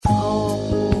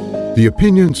The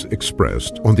opinions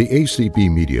expressed on the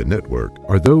ACB Media Network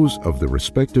are those of the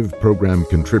respective program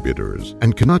contributors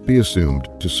and cannot be assumed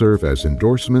to serve as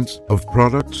endorsements of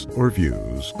products or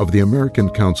views of the American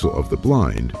Council of the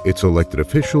Blind, its elected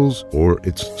officials, or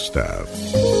its staff.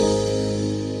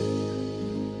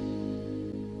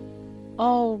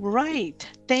 All right.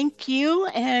 Thank you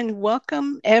and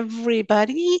welcome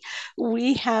everybody.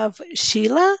 We have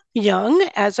Sheila Young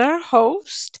as our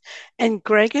host, and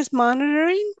Greg is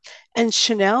monitoring, and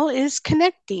Chanel is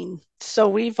connecting. So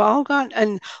we've all got,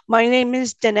 and my name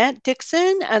is Danette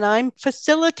Dixon, and I'm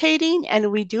facilitating,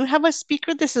 and we do have a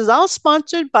speaker. This is all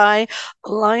sponsored by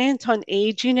Alliance on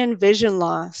Aging and Vision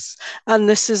Loss. And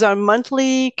this is our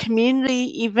monthly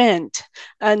community event.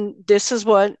 And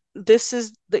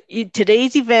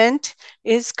today's event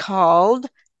is called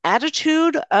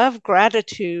Attitude of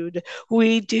Gratitude.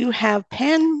 We do have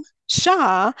Pam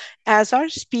Shaw as our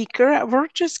speaker. We're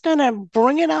just gonna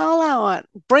bring it all out.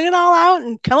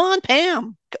 And come on,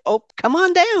 Pam. Oh, come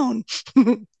on down.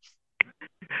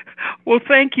 Well,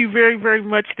 thank you very, very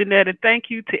much, Danette, and thank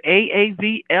you to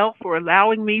AAVL for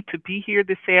allowing me to be here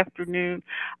this afternoon.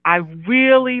 I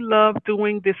really love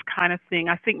doing this kind of thing.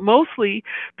 I think mostly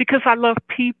because I love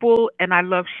people and I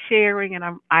love sharing,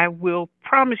 and I will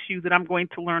promise you that I'm going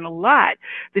to learn a lot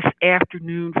this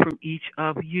afternoon from each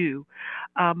of you.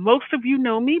 Most of you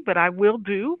know me, but I will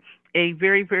do a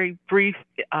very, very brief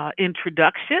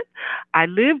introduction. I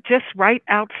live just right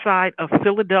outside of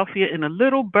Philadelphia in a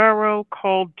little borough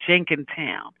called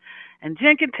Jenkintown. And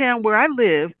Jenkintown, where I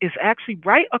live, is actually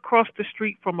right across the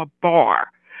street from a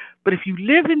bar. But if you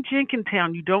live in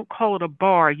Jenkintown, you don't call it a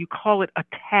bar, you call it a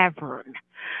tavern.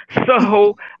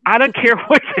 So I don't care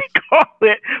what they call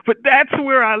it, but that's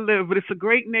where I live. But it's a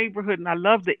great neighborhood, and I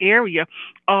love the area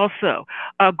also.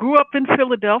 Grew up in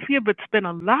Philadelphia, but spent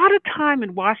a lot of time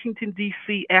in Washington,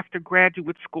 D.C. after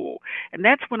graduate school. And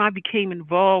that's when I became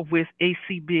involved with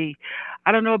ACB.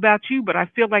 I don't know about you, but I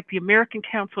feel like the American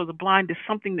Council of the Blind is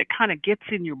something that kind of gets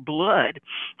in your blood,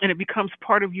 and it becomes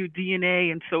part of your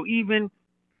DNA. And so even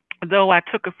though I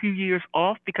took a few years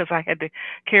off because I had to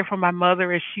care for my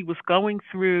mother as she was going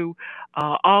through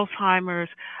Alzheimer's,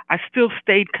 I still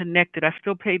stayed connected. I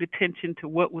still paid attention to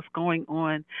what was going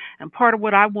on. And part of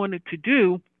what I wanted to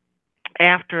do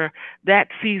after that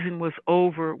season was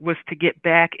over was to get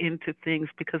back into things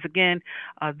because, again,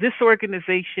 this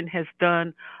organization has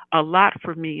done a lot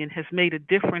for me and has made a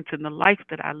difference in the life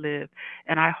that I live.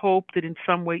 And I hope that in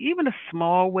some way, even a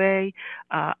small way,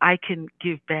 I can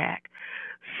give back.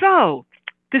 So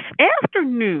this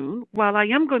afternoon, while I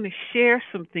am going to share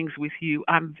some things with you,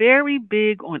 I'm very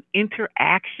big on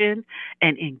interaction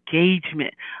and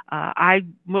engagement. I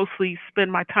mostly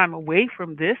spend my time away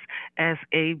from this as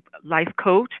a life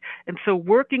coach, and so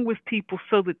working with people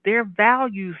so that their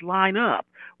values line up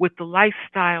with the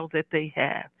lifestyle that they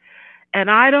have.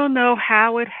 And I don't know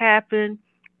how it happened,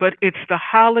 but it's the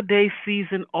holiday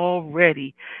season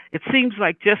already. It seems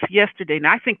like just yesterday, and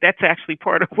I think that's actually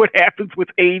part of what happens with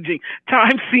aging.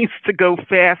 Time seems to go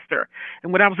faster.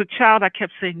 And when I was a child, I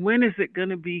kept saying, when is it going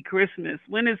to be Christmas?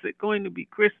 When is it going to be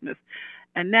Christmas?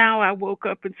 And now I woke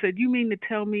up and said, you mean to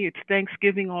tell me it's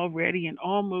Thanksgiving already and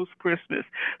almost Christmas?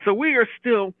 So we are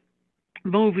still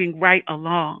moving right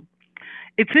along.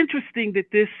 It's interesting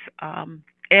that this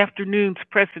afternoon's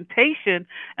presentation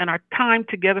and our time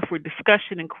together for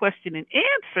discussion and question and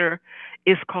answer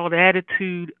is called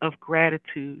Attitude of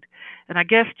Gratitude. And I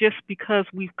guess just because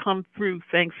we've come through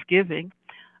Thanksgiving,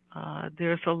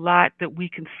 there's a lot that we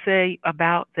can say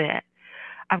about that.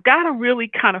 I've got a really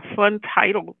kind of fun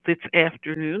title this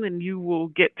afternoon, and you will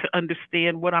get to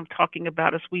understand what I'm talking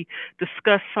about as we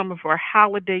discuss some of our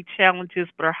holiday challenges,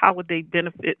 but our holiday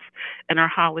benefits and our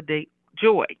holiday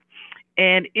joy.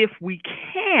 And if we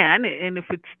can, and if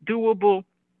it's doable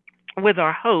with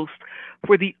our host,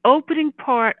 for the opening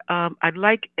part, I'd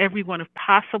like everyone, if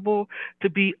possible, to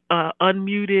be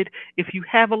unmuted. If you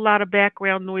have a lot of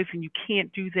background noise and you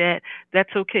can't do that,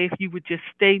 that's okay if you would just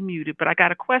stay muted. But I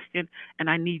got a question, and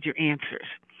I need your answers.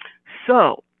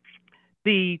 So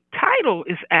the title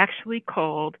is actually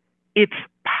called It's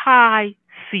Pie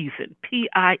Season,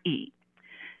 P-I-E.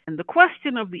 And the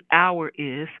question of the hour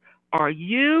is, are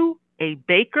you a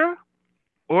baker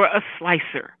or a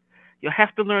slicer? You'll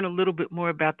have to learn a little bit more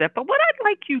about that. But what I'd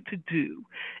like you to do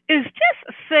is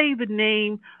just say the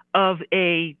name of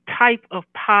a type of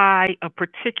pie, a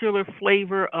particular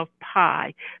flavor of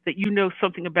pie that you know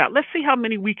something about. Let's see how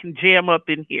many we can jam up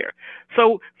in here.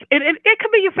 So, and it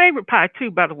could be your favorite pie too,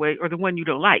 by the way, or the one you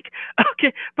don't like.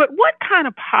 Okay, but what kind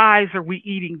of pies are we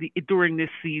eating during this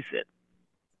season?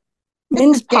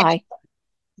 Mince pie.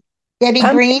 Debbie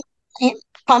Green,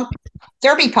 pumpkin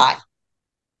Derby pie.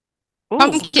 Ooh, go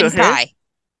Pumpkin ahead.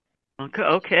 pie.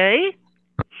 Okay.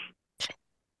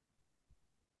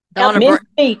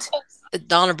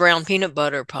 Donna Brown peanut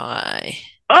butter pie.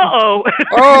 Uh-oh.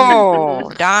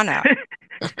 Oh, Donna.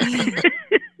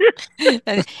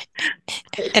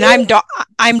 And I'm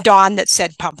Dawn that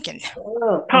said pumpkin.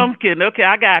 Pumpkin. Okay,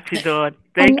 I got you, Dawn.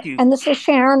 Thank you. And this is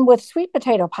Sharon with sweet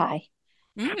potato pie.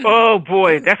 Oh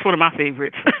boy, that's one of my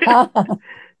favorites.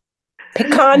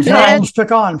 Pecan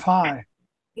pie.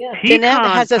 Yeah. Pecan Jeanette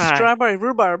has pie. a strawberry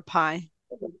rhubarb pie.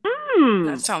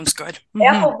 That sounds good.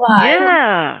 Apple pie.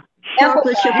 Yeah.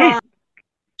 Chocolate chiffon.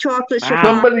 Chocolate chiffon.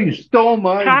 Somebody stole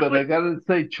mine, but I gotta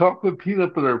say chocolate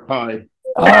peanut butter pie.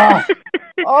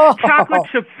 Chocolate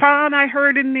chiffon I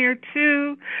heard in there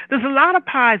too. There's a lot of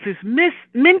pies. There's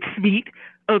mincemeat,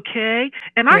 okay?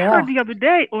 And I heard the other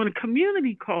day on a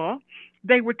community call,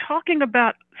 they were talking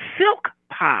about silk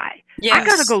pie. Yes. I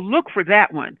gotta go look for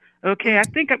that one. Okay, I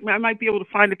think I might be able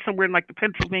to find it somewhere in like the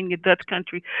Pennsylvania Dutch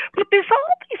country. But there's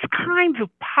all these kinds of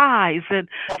pies, and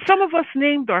some of us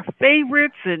named our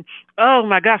favorites, and oh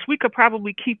my gosh, we could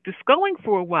probably keep this going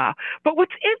for a while. But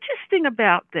what's interesting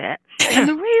about that, and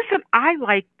the reason I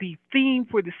like the theme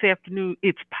for this afternoon,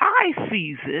 it's pie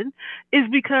season, is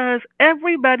because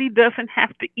everybody doesn't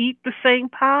have to eat the same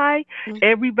pie.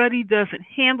 Everybody doesn't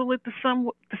handle it the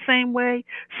same way.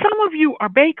 Some of you are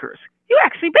bakers. You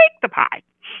actually bake the pie.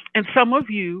 And some of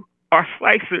you are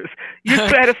slicers. You're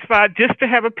satisfied just to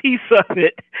have a piece of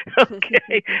it,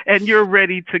 okay? And you're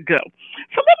ready to go.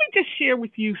 So let me just share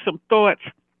with you some thoughts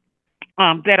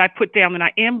that I put down. And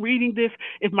I am reading this.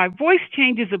 If my voice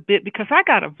changes a bit, because I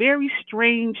got a very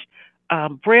strange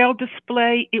braille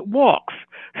display, it walks.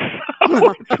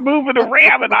 So it's moving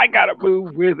around and I got to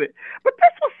move with it. But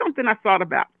this was something I thought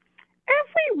about.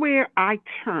 Everywhere I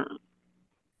turn,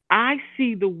 I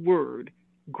see the word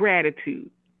gratitude.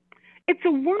 It's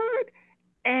a word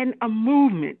and a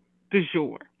movement du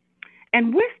jour.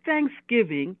 And with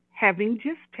Thanksgiving having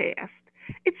just passed,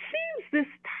 it seems this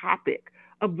topic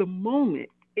of the moment,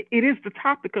 it is the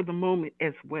topic of the moment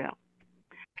as well.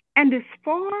 And as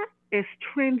far as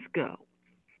trends go,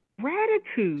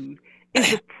 gratitude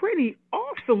is a pretty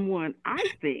awesome one, I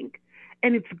think,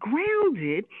 and it's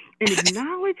grounded in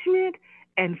acknowledgement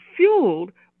and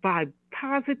fueled by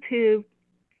positive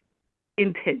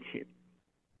intention.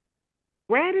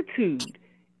 Gratitude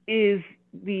is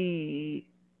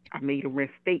I made a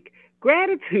mistake.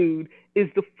 Gratitude is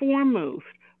the foremost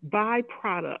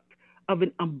byproduct of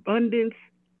an abundance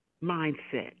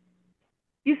mindset.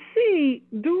 You see,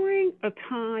 during a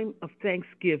time of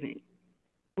Thanksgiving,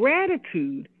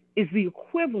 gratitude is the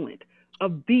equivalent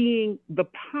of being the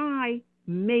pie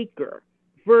maker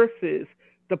versus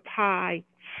the pie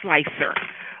slicer.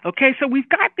 Okay, so we've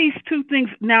got these two things.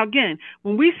 Now, again,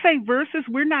 when we say versus,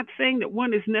 we're not saying that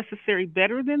one is necessarily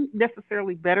better than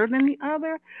the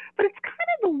other, but it's kind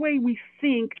of the way we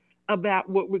think about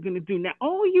what we're going to do. Now,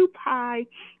 all you pie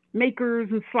makers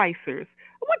and slicers,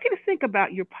 I want you to think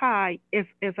about your pie as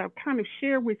I kind of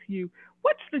share with you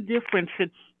what's the difference and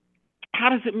how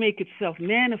does it make itself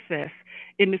manifest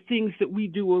in the things that we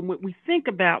do and what we think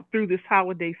about through this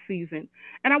holiday season.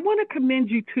 And I want to commend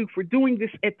you, too, for doing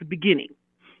this at the beginning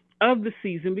of the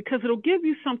season because it'll give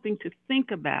you something to think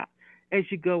about as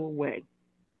you go away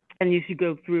and as you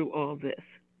go through all this.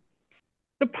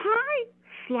 The pie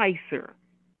slicer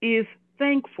is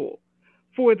thankful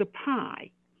for the pie,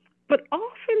 but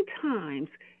oftentimes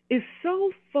is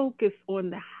so focused on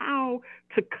the how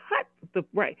to cut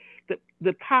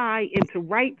the pie into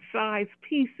right size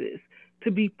pieces to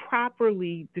be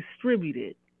properly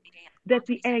distributed that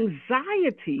the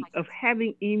anxiety of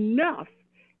having enough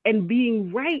and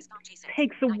being right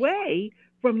takes away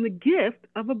from the gift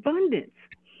of abundance.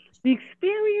 The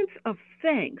experience of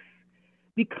thanks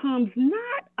becomes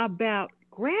not about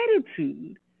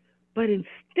gratitude, but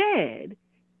instead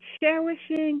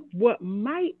cherishing what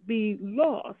might be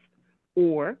lost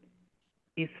or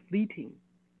is fleeting.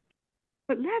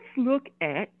 But let's look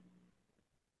at,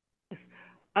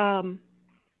 I'm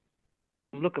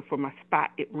looking for my spot,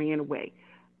 it ran away.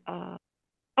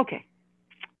 Okay,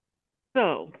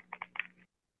 so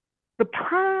the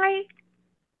pie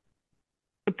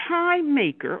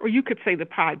maker, or you could say the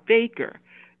pie baker,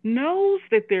 knows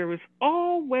that there is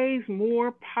always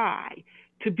more pie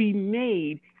to be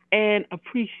made and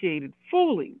appreciates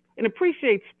fully,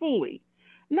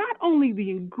 not only the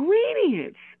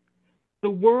ingredients the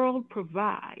world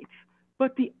provides,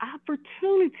 but the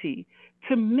opportunity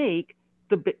to make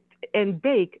and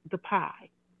bake the pie.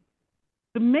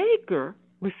 The maker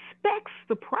respects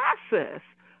the process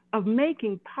of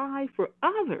making pie for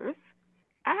others,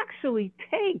 actually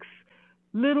takes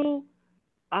little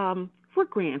for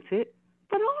granted,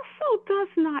 but also does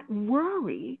not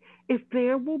worry if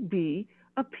there will be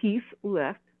a piece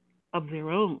left of their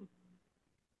own.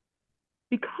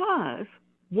 Because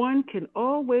one can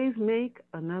always make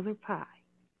another pie.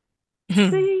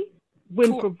 See,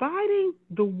 when Cool. providing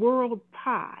the world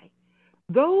pie,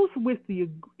 those with the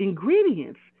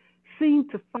ingredients seem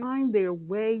to find their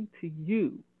way to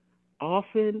you,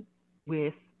 often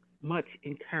with much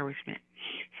encouragement.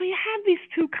 So you have these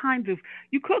two kinds of,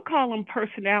 you could call them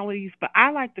personalities, but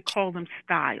I like to call them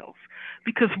styles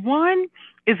because one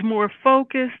is more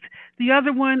focused, the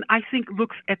other one I think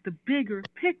looks at the bigger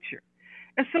picture.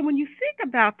 And so when you think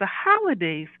about the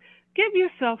holidays, give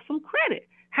yourself some credit.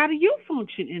 How do you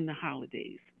function in the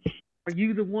holidays? Are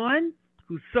you the one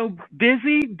who's so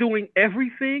busy doing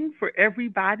everything for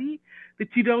everybody that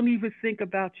you don't even think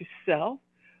about yourself?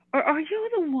 Or are you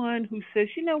the one who says,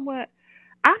 you know what?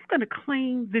 I'm going to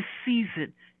claim this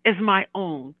season as my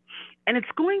own, and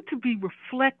it's going to be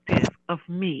reflective of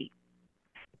me.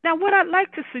 Now, what I'd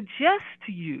like to suggest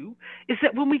to you is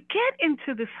that when we get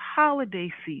into this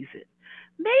holiday season,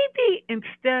 maybe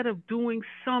instead of doing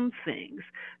some things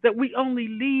that we only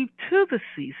leave to the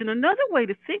season, another way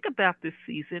to think about this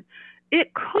season,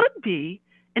 it could be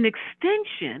an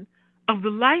extension of the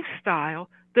lifestyle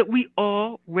that we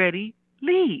already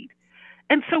lead.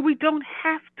 And so we don't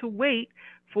have to wait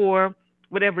for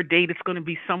whatever date it's going to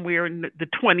be somewhere in the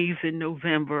 20s in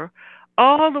November,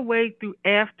 all the way through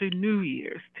after New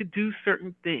Year's to do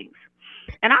certain things.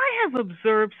 And I have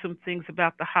observed some things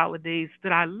about the holidays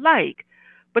that I like.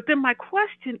 But then my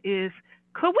question is,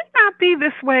 could we not be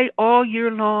this way all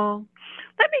year long?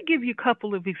 Let me give you a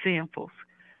couple of examples.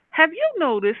 Have you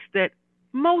noticed that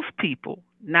most people,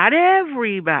 not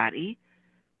everybody,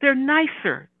 they're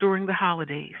nicer during the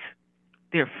holidays?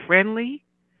 They're friendly,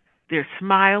 they're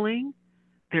smiling,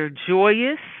 they're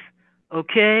joyous,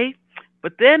 okay?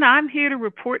 But then I'm here to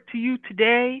report to you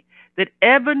today that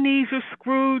Ebenezer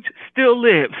Scrooge still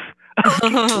lives.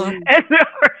 Okay. And there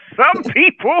are some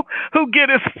people who get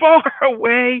as far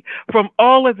away from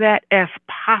all of that as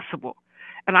possible.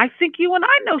 And I think you and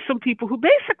I know some people who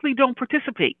basically don't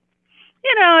participate.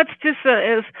 It's just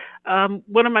as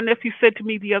one of my nephews said to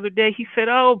me the other day. He said,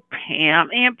 "Oh, Pam,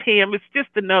 Aunt Pam, it's just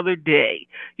another day."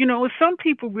 Some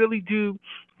people really do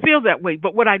feel that way.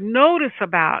 But what I notice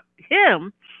about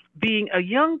him being a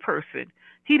young person,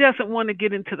 he doesn't want to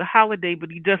get into the holiday, but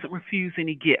he doesn't refuse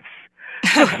any gifts.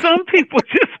 So some people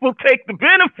just will take the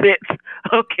benefits,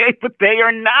 okay, but they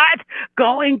are not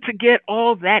going to get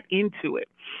all that into it.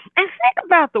 And think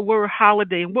about the word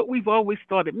holiday and what we've always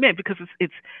thought it meant because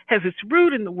it's has its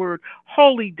root in the word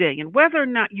holy day. And whether or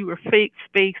not you are faith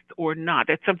spaced or not,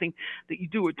 that's something that you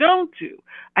do or don't do.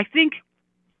 I think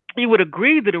you would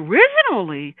agree that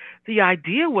originally the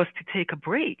idea was to take a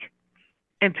break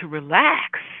and to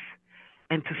relax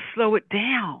and to slow it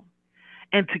down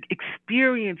and to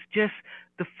experience just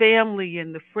the family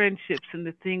and the friendships and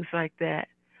the things like that.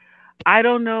 I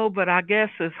don't know, but I guess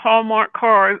as Hallmark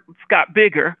cards got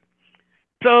bigger,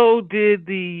 so did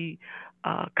the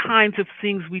kinds of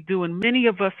things we do. And many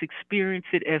of us experience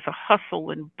it as a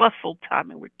hustle and bustle time.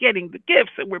 And we're getting the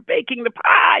gifts and we're baking the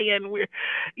pie and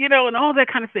and all that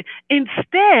kind of thing.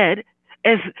 Instead,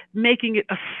 as making it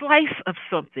a slice of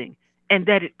something and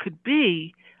that it could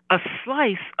be a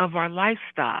slice of our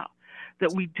lifestyle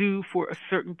that we do for a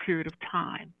certain period of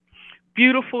time.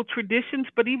 Beautiful traditions,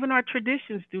 but even our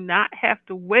traditions do not have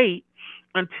to wait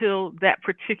until that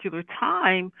particular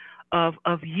time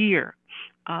of year.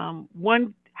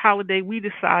 One holiday we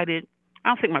decided, I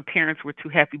don't think my parents were too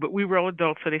happy, but we were all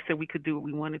adults, so they said we could do what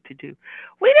we wanted to do.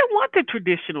 We didn't want the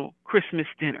traditional Christmas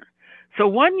dinner. So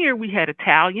one year we had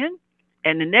Italian,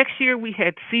 and the next year we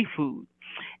had seafood.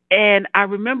 And I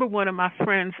remember one of my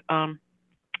friends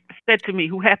said to me,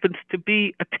 who happens to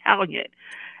be Italian,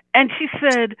 and she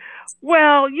said,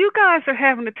 "Well, you guys are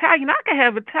having Italian. I can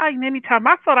have Italian anytime.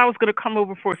 I thought I was going to come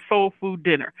over for a soul food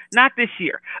dinner. Not this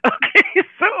year." Okay,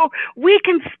 so we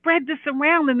can spread this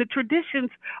around, and the traditions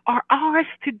are ours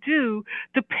to do,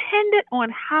 dependent on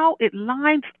how it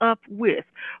lines up with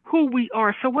who we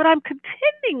are. So, what I'm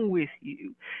contending with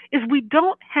you is we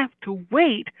don't have to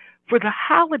wait for the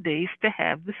holidays to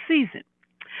have the season.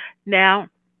 Now,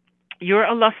 your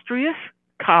illustrious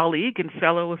colleague and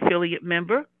fellow affiliate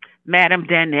member, Madam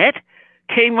Danette,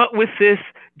 came up with this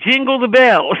jingle the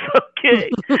bells.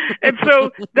 Okay. And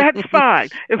so that's fine.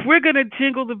 If we're going to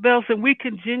jingle the bells, then we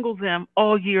can jingle them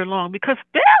all year long because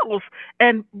bells,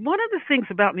 and one of the things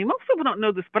about me, most people don't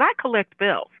know this, but I collect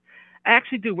bells. I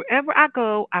actually do. Wherever I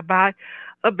go, I buy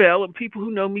a bell, and people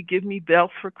who know me give me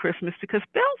bells for Christmas because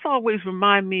bells always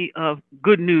remind me of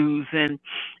good news and,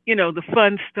 the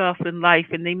fun stuff in life,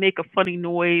 and they make a funny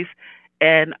noise,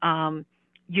 and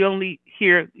you only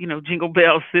hear, jingle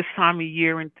bells this time of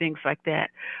year and things like that.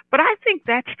 But I think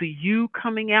that's the you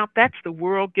coming out. That's the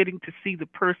world getting to see the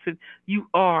person you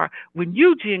are when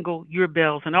you jingle your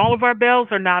bells. And all of our bells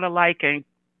are not alike, and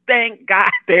thank God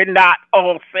they're not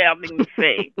all sounding the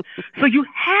same. So you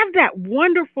have that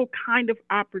wonderful kind of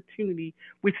opportunity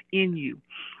within you.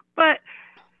 But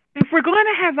if we're going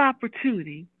to have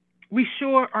opportunity, we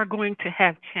sure are going to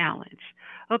have challenge.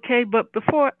 Okay, but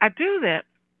before I do that,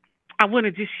 I want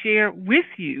to just share with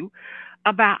you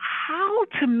about how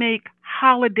to make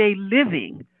holiday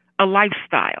living a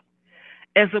lifestyle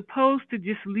as opposed to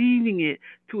just leaving it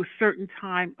to a certain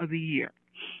time of the year.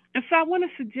 And so I want to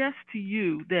suggest to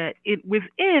you that it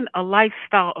within a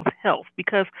lifestyle of health,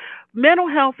 because mental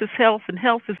health is health and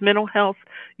health is mental health.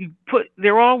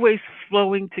 They're always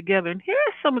flowing together. And here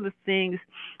are some of the things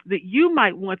that you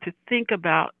might want to think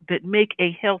about that make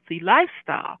a healthy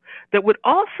lifestyle that would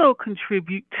also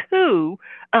contribute to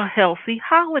a healthy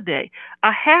holiday,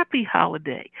 a happy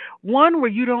holiday, one where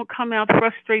you don't come out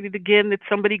frustrated again that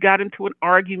somebody got into an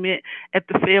argument at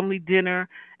the family dinner,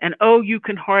 and oh, you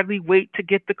can hardly wait to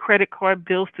get the credit card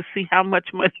bills to see how much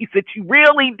money that you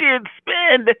really did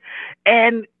spend.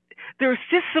 And there's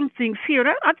just some things here. And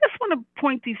I just want to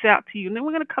point these out to you. And then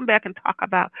we're going to come back and talk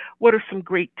about what are some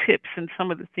great tips and some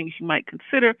of the things you might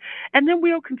consider. And then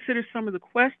we'll consider some of the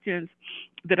questions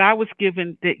that I was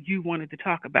given that you wanted to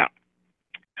talk about.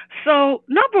 So,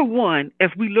 number one,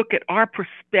 as we look at our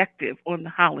perspective on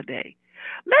the holiday,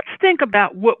 let's think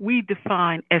about what we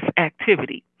define as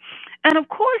activity. And of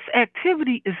course,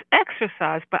 activity is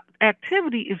exercise, but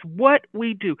activity is what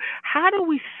we do. How do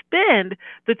we spend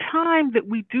the time that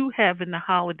we do have in the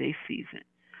holiday season?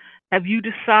 Have you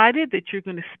decided that you're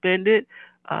going to spend it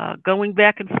going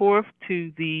back and forth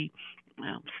to the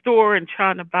store and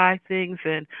trying to buy things?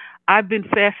 And I've been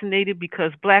fascinated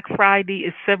because Black Friday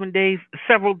is several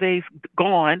days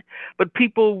gone. But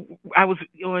I was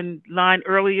online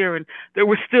earlier, and there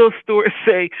were still stores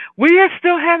say we are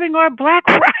still having our Black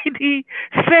Friday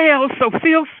sale, so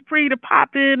feel free to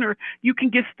pop in, or you can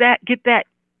get that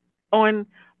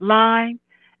online.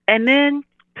 And then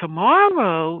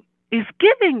tomorrow is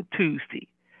Giving Tuesday.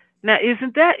 Now,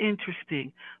 isn't that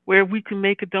interesting? Where we can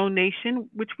make a donation,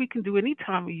 which we can do any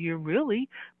time of year, really,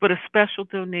 but a special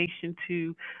donation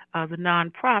to the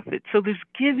nonprofit. So there's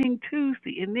Giving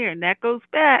Tuesday in there, and that goes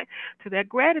back to that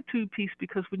gratitude piece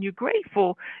because when you're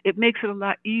grateful, it makes it a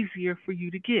lot easier for you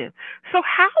to give. So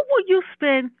how will you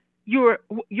spend your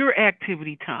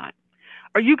activity time?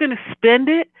 Are you going to spend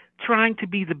it trying to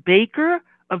be the baker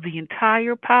of the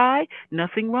entire pie?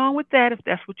 Nothing wrong with that if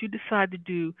that's what you decide to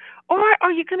do. Or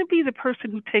are you going to be the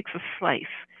person who takes a slice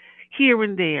here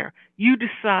and there? You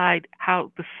decide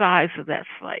how the size of that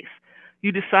slice.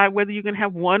 You decide whether you're going to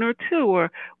have one or two, or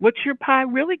what's your pie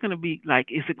really going to be like?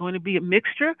 Is it going to be a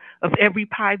mixture of every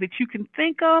pie that you can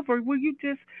think of, or will you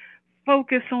just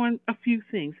focus on a few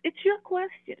things? It's your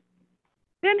question.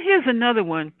 Then here's another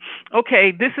one.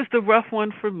 Okay, this is the rough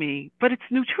one for me, but it's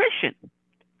nutrition.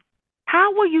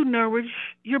 How will you nourish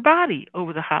your body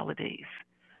over the holidays?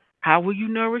 How will you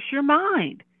nourish your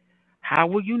mind? How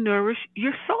will you nourish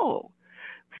your soul?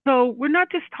 So, we're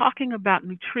not just talking about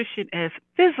nutrition as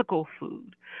physical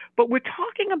food, but we're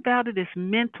talking about it as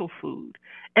mental food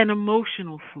and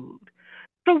emotional food.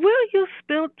 So, will you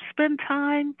spend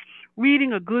time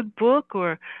reading a good book,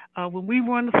 or when we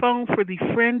were on the phone for the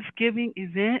Friendsgiving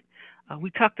event, we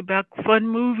talked about fun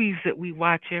movies that we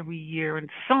watch every year and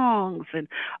songs and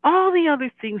all the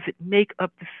other things that make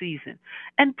up the season.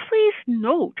 And please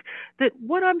note that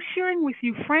what I'm sharing with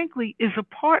you, frankly, is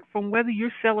apart from whether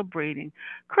you're celebrating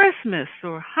Christmas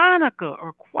or Hanukkah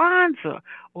or Kwanzaa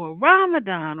or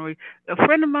Ramadan, or a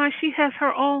friend of mine, she has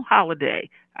her own holiday.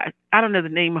 I don't know the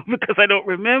name of it because I don't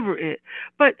remember it.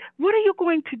 But what are you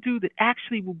going to do that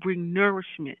actually will bring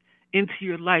nourishment into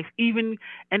your life, even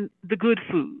and the good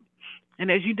food? And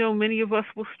as you know, many of us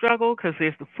will struggle because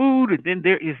there's the food and then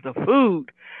there is the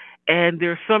food. And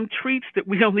there are some treats that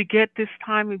we only get this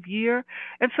time of year.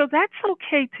 And so that's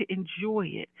okay to enjoy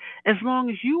it as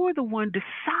long as you are the one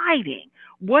deciding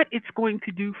what it's going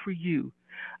to do for you.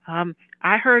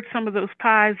 I heard some of those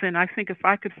pies, and I think if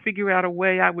I could figure out a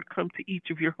way, I would come to each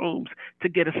of your homes to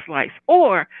get a slice.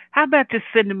 Or how about just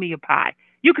sending me a pie?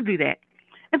 You could do that.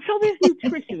 And so there's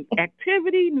nutrition,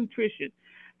 activity, nutrition.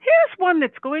 Here's one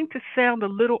that's going to sound a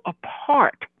little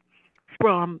apart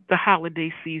from the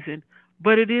holiday season,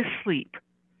 but it is sleep.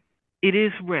 It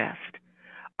is rest.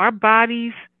 Our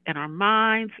bodies and our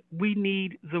minds, we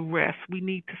need the rest. We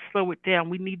need to slow it down.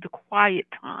 We need the quiet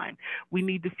time. We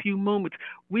need the few moments.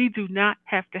 We do not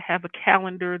have to have a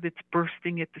calendar that's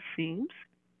bursting at the seams.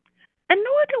 And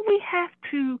nor do we have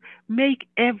to make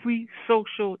every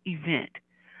social event.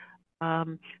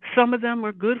 Um, some of them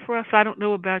are good for us. I don't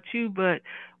know about you, but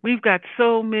we've got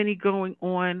so many going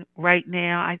on right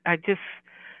now. I just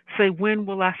say, when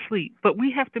will I sleep? But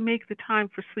we have to make the time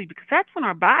for sleep because that's when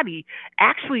our body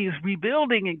actually is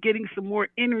rebuilding and getting some more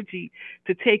energy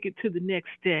to take it to the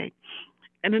next day.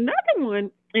 And another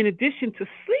one, in addition to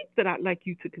sleep, that I'd like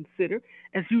you to consider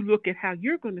as you look at how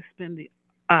you're going to spend the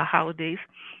holidays,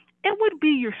 it would be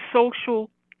your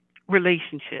social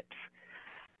relationships.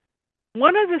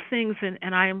 One of the things,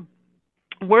 and I'm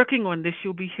working on this,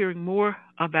 you'll be hearing more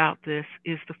about this,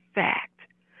 is the fact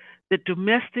that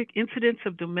domestic incidents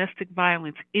of domestic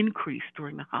violence increase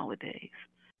during the holidays.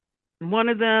 And one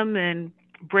of them, and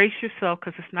brace yourself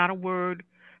because it's not a word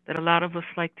that a lot of us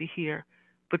like to hear,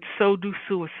 but so do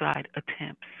suicide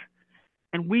attempts.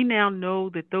 And we now know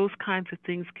that those kinds of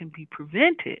things can be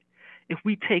prevented if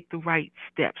we take the right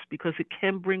steps because it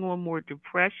can bring on more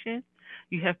depression.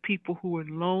 You have people who are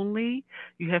lonely.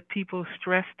 You have people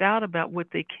stressed out about what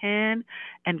they can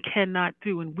and cannot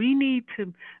do. And we need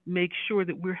to make sure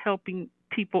that we're helping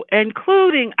people,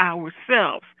 including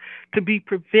ourselves, to be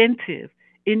preventive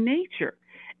in nature.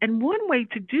 And one way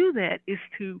to do that is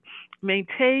to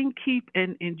maintain, keep,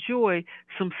 and enjoy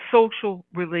some social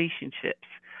relationships.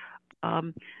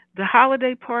 Um, the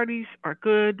holiday parties are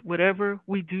good. Whatever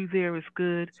we do there is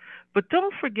good. But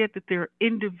don't forget that there are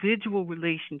individual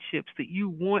relationships that you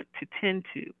want to tend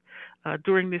to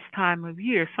during this time of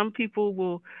year. Some people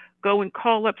will go and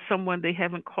call up someone they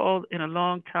haven't called in a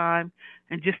long time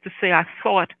and just to say, I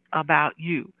thought about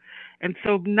you. And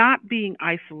so, not being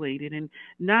isolated and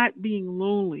not being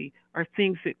lonely are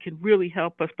things that can really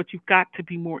help us, but you've got to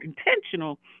be more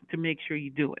intentional to make sure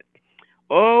you do it.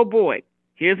 Oh boy,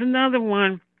 here's another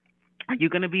one. Are you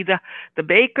going to be the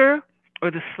baker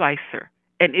or the slicer?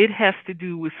 And it has to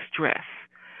do with stress.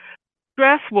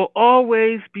 Stress will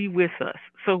always be with us.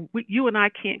 So you and I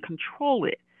can't control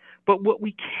it. But what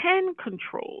we can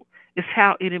control is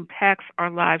how it impacts our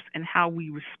lives and how we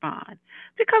respond.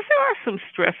 Because there are some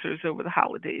stressors over the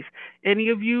holidays. Any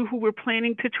of you who were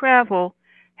planning to travel,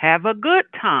 have a good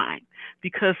time.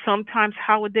 Because sometimes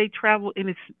holiday travel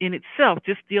in itself,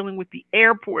 just dealing with the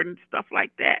airport and stuff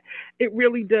like that, it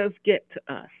really does get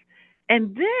to us.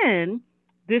 And then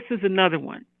this is another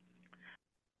one.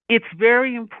 It's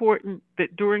very important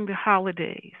that during the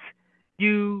holidays,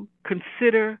 you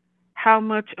consider how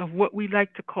much of what we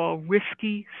like to call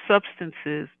risky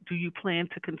substances do you plan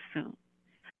to consume.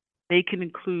 They can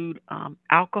include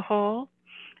alcohol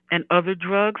and other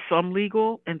drugs, some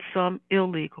legal and some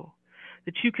illegal.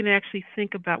 That you can actually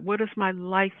think about, what does my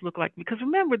life look like? Because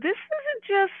remember, this isn't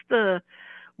just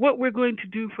what we're going to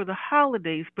do for the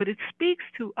holidays, but it speaks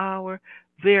to our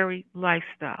very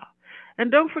lifestyle.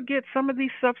 And don't forget, some of these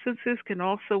substances can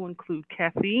also include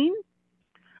caffeine.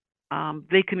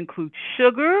 They can include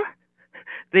sugar.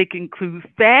 They can include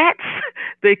fats.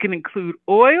 They can include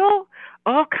oil.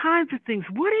 All kinds of things.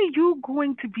 What are you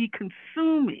going to be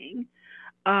consuming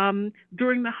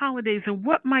during the holidays, and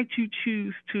what might you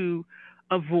choose to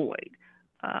avoid?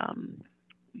 Um,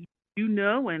 you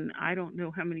know, and I don't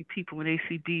know how many people in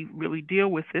ACB really deal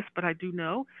with this, but I do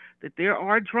know that there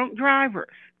are drunk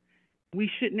drivers. We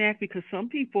shouldn't act because some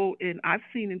people, and I've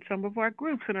seen in some of our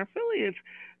groups and our affiliates,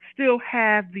 still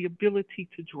have the ability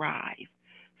to drive.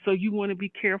 So you want to be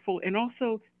careful and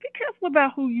also be careful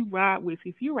about who you ride with.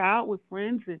 If you're out with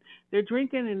friends and they're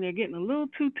drinking and they're getting a little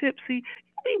too tipsy,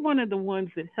 be one of the ones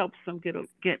that helps them get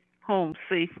home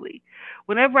safely.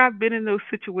 Whenever I've been in those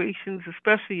situations,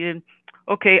 especially in,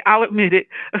 okay, I'll admit it,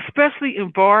 especially in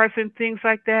bars and things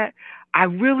like that, I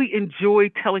really enjoy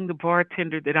telling the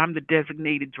bartender that I'm the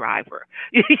designated driver.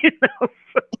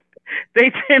 So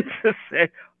they tend to say,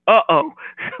 "Uh oh,"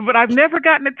 but I've never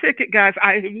gotten a ticket, guys.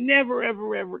 I have never,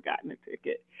 ever, ever gotten a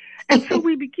ticket. And so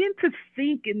we begin to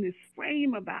think in this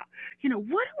frame about,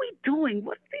 what are we doing?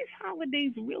 What are these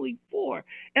holidays really for?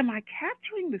 Am I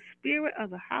capturing the spirit of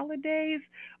the holidays,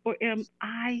 or am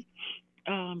I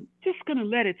just going to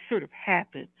let it sort of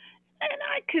happen? And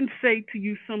I can say to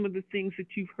you some of the things that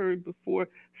you've heard before,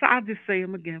 so I'll just say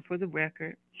them again for the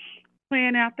record.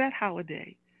 Plan out that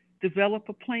holiday. Develop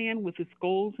a plan with its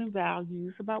goals and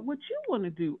values about what you want to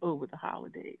do over the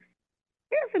holidays.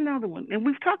 Here's another one, and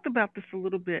we've talked about this a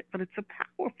little bit, but it's a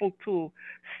powerful tool.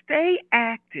 Stay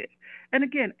active. And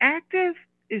again, active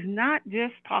is not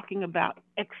just talking about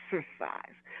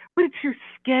exercise, but it's your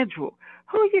schedule.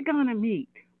 Who you're going to meet,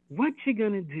 what you're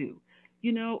going to do.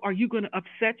 Are you going to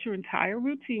upset your entire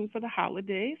routine for the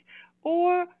holidays,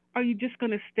 or are you just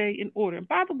going to stay in order? And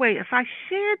by the way, as I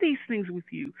share these things with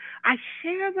you, I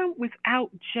share them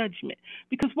without judgment,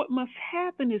 because what must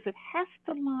happen is it has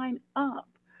to line up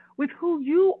with who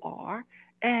you are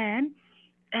and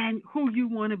who you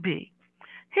want to be.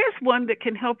 Here's one that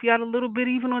can help you out a little bit,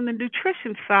 even on the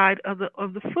nutrition side of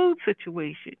the food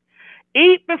situation.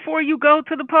 Eat before you go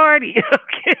to the party,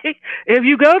 okay? If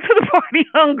you go to the party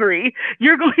hungry,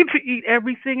 you're going to eat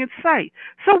everything in sight.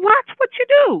 So watch what you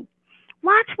do.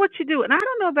 Watch what you do. And I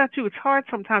don't know about you, it's hard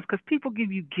sometimes because people give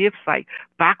you gifts like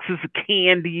boxes of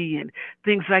candy and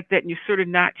things like that, and you're sort of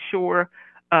not sure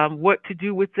what to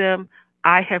do with them.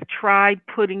 I have tried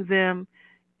putting them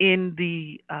in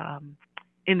the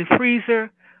freezer,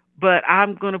 but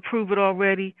I'm going to prove it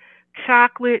already.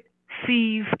 Chocolate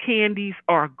C's candies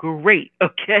are great,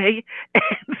 okay?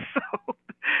 And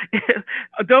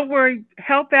so don't worry,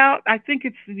 help out. I think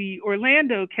it's the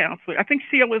Orlando counselor. I think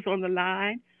Sheila's on the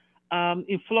line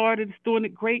in Florida that's doing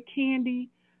it. Great candy,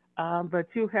 but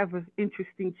you'll have an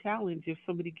interesting challenge if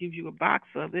somebody gives you a box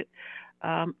of it.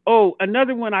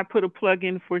 Another one I put a plug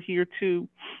in for here too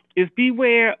is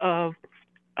beware of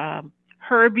um,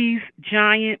 Herbie's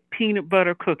giant peanut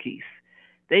butter cookies.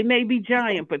 They may be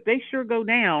giant, but they sure go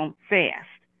down fast.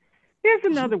 Here's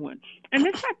another one, and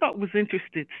this I thought was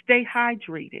interesting. Stay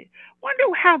hydrated. Wonder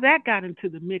how that got into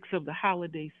the mix of the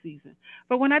holiday season.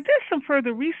 But when I did some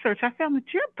further research, I found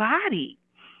that your body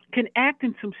can act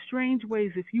in some strange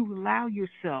ways if you allow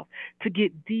yourself to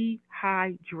get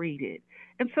dehydrated.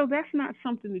 And so that's not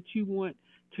something that you want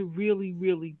to really,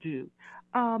 really do.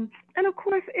 And of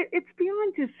course, it's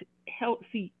beyond just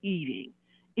healthy eating,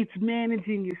 it's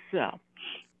managing yourself.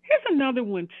 Here's another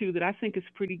one too that I think is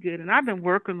pretty good, and I've been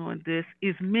working on this.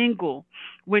 Is mingle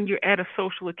when you're at a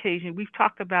social occasion. We've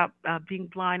talked about being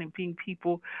blind and being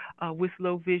people with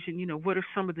low vision. What are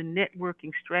some of the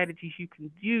networking strategies you can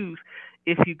use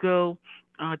if you go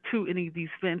to any of these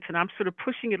events? And I'm sort of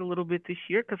pushing it a little bit this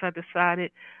year because I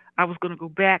decided I was going to go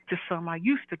back to some I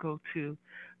used to go to,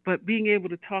 but being able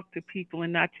to talk to people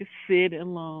and not just sit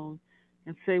alone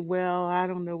and say, well, I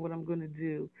don't know what I'm going to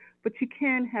do, but you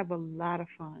can have a lot of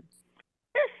fun.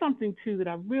 There's something too that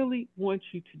I really want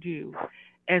you to do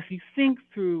as you think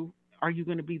through, are you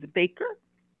going to be the baker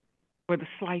or the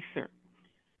slicer?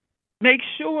 Make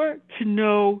sure to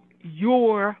know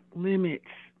your limits.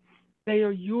 They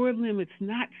are your limits,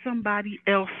 not somebody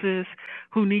else's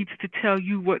who needs to tell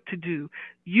you what to do.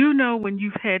 You know when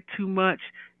you've had too much,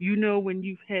 you know when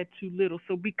you've had too little.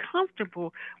 So be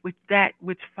comfortable with that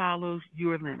which follows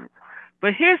your limits.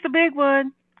 But here's the big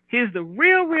one. Here's the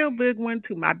real, real big one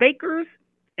to my bakers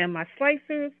and my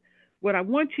slicers. What I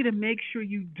want you to make sure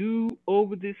you do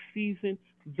over this season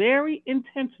very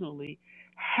intentionally,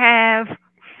 have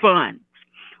fun.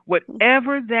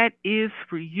 Whatever that is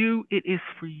for you, it is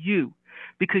for you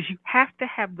because you have to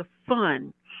have the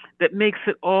fun that makes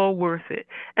it all worth it.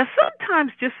 And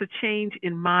sometimes just a change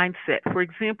in mindset. For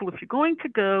example, if you're going to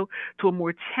go to a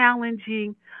more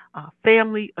challenging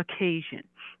family occasion,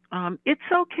 it's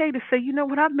okay to say, you know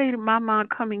what, I've made up my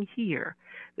mind coming here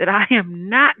that I am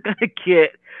not going to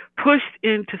get pushed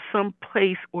into some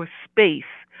place or space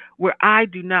where I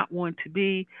do not want to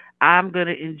be. I'm going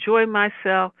to enjoy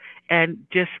myself and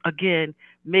just, again,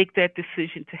 make that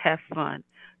decision to have fun.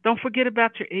 Don't forget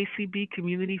about your ACB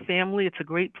community family. It's a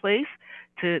great place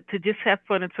to just have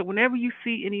fun. And so, whenever you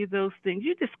see any of those things,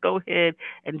 you just go ahead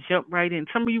and jump right in.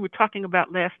 Some of you were talking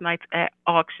about last night's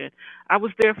auction. I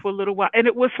was there for a little while, and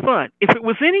it was fun. If it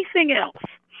was anything else,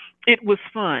 it was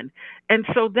fun. And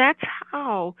so, that's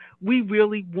how we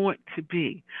really want to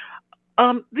be.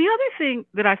 The other thing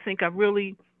that I think I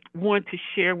really want to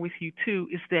share with you too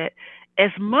is that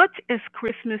as much as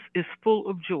Christmas is full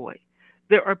of joy,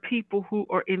 there are people who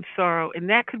are in sorrow, and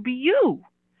that could be you.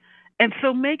 And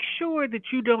so make sure that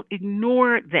you don't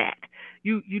ignore that.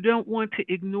 You don't want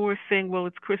to ignore saying, well,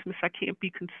 it's Christmas. I can't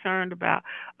be concerned about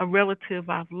a relative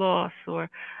I've lost, or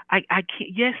I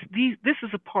can't. Yes, this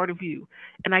is a part of you.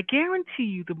 And I guarantee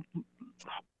you, the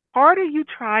harder you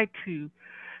try to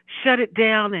shut it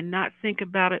down and not think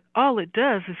about it, all it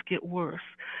does is get worse.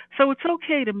 So it's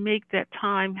okay to make that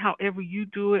time however you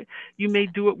do it. You may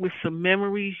do it with some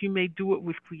memories. You may do it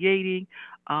with creating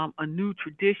a new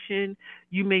tradition.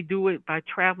 You may do it by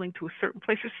traveling to a certain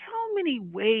place. There's so many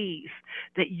ways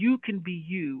that you can be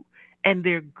you, and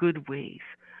they're good ways.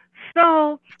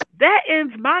 So that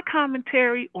ends my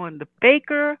commentary on the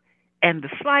baker and the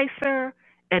slicer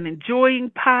and enjoying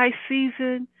pie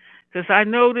season, because I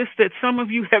noticed that some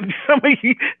of you have some of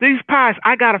you these pies.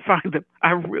 I gotta find them.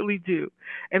 I really do.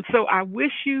 And so I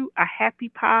wish you a happy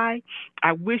pie.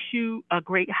 I wish you a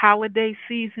great holiday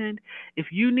season. If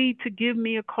you need to give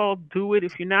me a call, do it.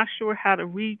 If you're not sure how to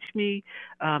reach me,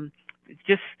 um,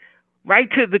 just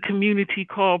write to the community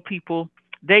call people.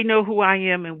 They know who I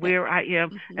am and where I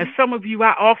am. And some of you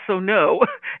I also know,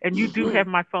 and you do have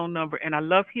my phone number. And I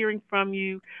love hearing from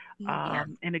you.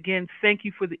 And again, thank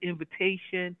you for the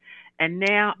invitation. And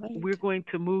now we're going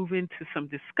to move into some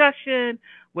discussion,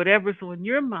 whatever's on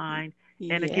your mind.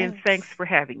 And again, thanks for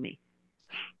having me.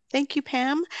 Thank you,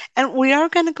 Pam. And we are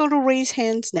going to go to raise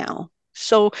hands now.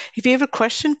 So if you have a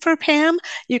question for Pam,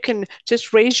 you can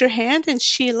just raise your hand and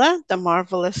Sheila, the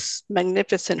marvelous,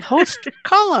 magnificent host, will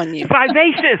call on you.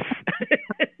 Vivacious.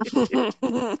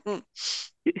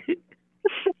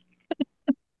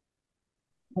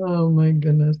 Oh my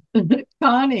goodness.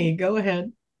 Connie, go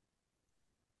ahead.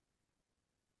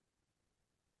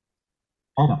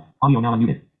 Hold up. Audio now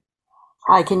unmuted.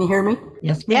 Hi, can you hear me?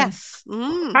 Yes, ma'am. Yes.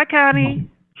 Hi, Connie.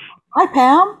 Hi,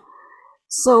 Pam.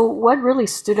 So what really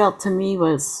stood out to me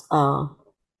was,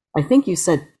 I think you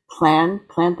said plan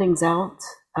things out.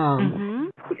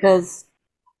 Because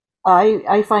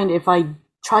I find if I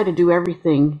try to do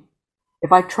everything,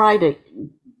 if I try to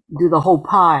do the whole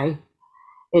pie,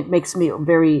 it makes me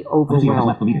very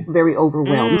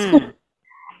overwhelmed.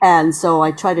 And so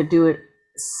I try to do it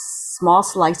small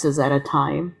slices at a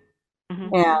time.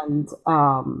 And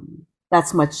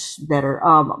that's much better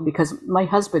because my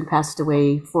husband passed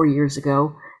away 4 years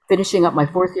ago, finishing up my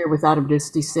 4th year without him this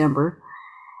December.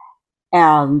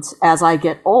 And as I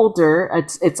get older,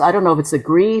 it's I don't know if it's the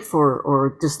grief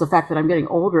or just the fact that I'm getting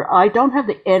older. I don't have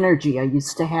the energy I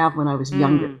used to have when I was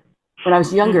younger. When I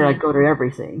was younger, I'd go to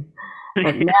everything.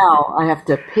 But now I have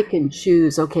to pick and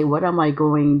choose. Okay, what am I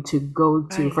going to go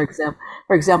to?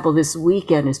 For example, this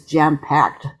weekend is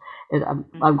jam-packed.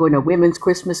 I'm going to women's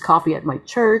Christmas coffee at my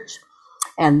church.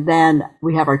 And then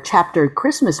we have our chapter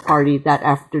Christmas party that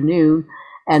afternoon.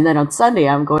 And then on Sunday,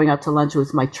 I'm going out to lunch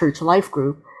with my church life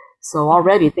group. So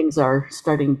already things are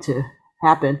starting to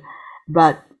happen.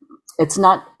 But it's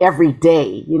not every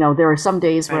day. You know, there are some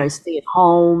days where I stay at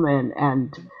home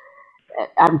and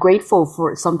I'm grateful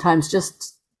for sometimes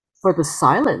just for the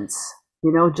silence,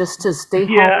 you know, just to stay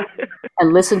home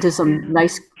and listen to some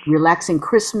nice, relaxing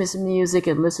Christmas music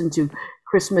and listen to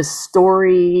Christmas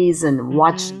stories and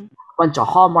watch a bunch of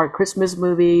Hallmark Christmas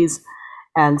movies.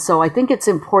 And so I think it's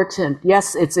important.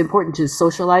 Yes, it's important to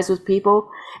socialize with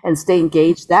people and stay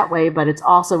engaged that way, but it's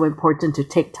also important to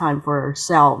take time for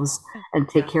ourselves and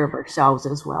take care of ourselves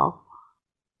as well.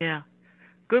 Yeah.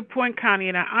 Good point, Connie,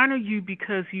 and I honor you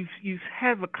because you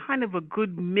have a kind of a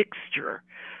good mixture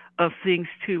of things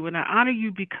too, and I honor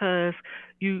you because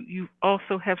you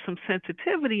also have some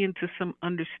sensitivity into some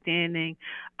understanding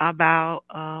about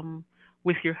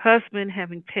with your husband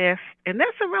having passed, and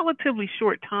that's a relatively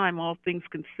short time, all things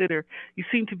considered. You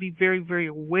seem to be very, very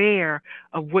aware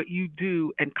of what you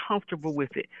do and comfortable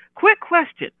with it. Quick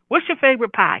question: what's your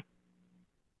favorite pie?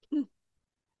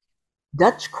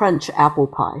 Dutch Crunch apple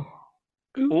pie.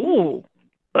 Ooh.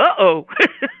 Uh-oh.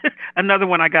 Another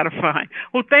one I got to find.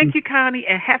 Well, thank you, Connie,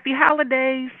 and happy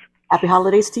holidays. Happy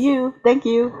holidays to you. Thank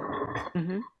you.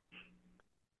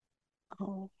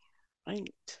 All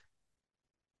right.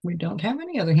 We don't have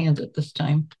any other hands at this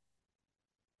time.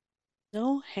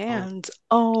 No hands.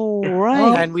 All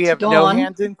right. And we have no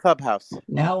hands in Clubhouse.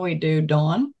 Now we do,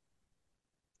 Dawn.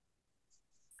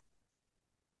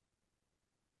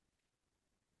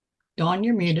 Dawn,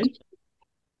 you're muted.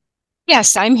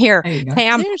 Yes, I'm here. There you go.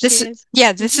 Pam, this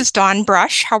is Dawn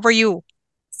Brush. How are you?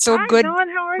 So Hi, good. Dawn,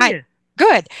 how are you?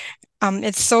 Good.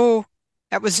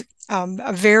 That was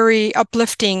a very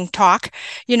uplifting talk.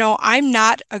 You know, I'm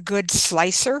not a good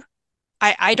slicer.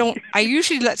 I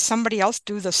usually let somebody else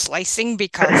do the slicing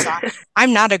because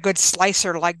I'm not a good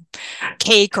slicer like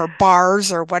cake or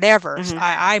bars or whatever.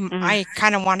 I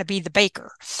kind of want to be the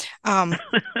baker. But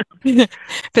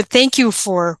thank you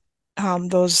for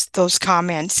those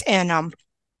comments. And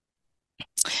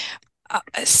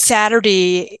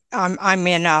Saturday, I'm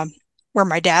in where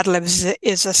my dad lives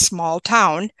is a small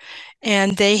town,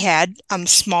 and they had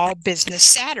small business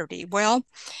Saturday. Well,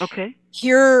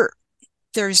 here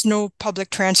there's no public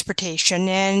transportation,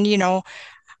 and you know,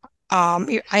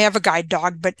 I have a guide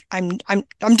dog, but I'm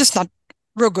just not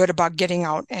real good about getting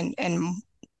out and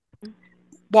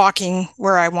walking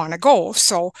where I want to go.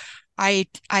 So I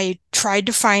tried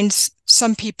to find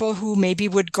some people who maybe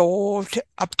would go to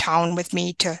uptown with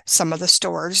me to some of the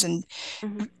stores and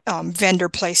vendor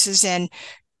places, and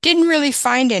didn't really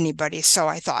find anybody. So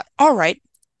I thought, all right,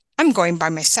 I'm going by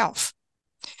myself.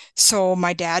 So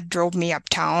my dad drove me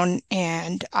uptown,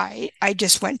 and I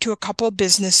just went to a couple of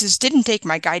businesses, didn't take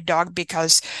my guide dog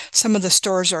because some of the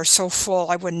stores are so full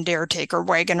I wouldn't dare take her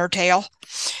wagging her tail.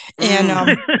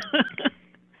 And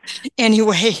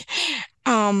anyway,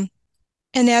 and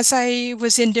as I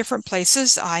was in different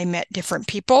places, I met different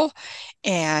people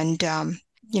and,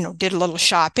 did a little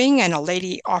shopping, and a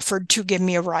lady offered to give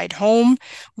me a ride home,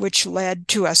 which led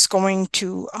to us going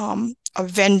to a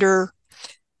vendor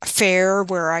fair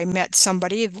where I met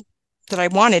somebody that I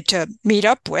wanted to meet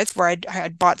up with, where I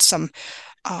had bought some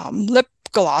lip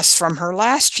gloss from her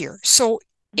last year. So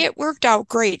it worked out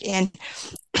great. And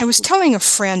I was telling a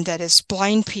friend that as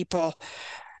blind people,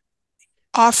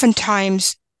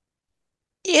 oftentimes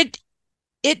it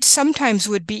sometimes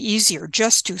would be easier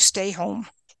just to stay home.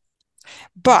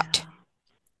 But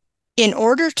in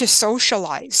order to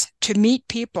socialize, to meet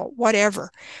people,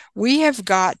 whatever, we have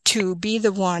got to be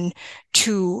the one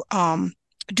to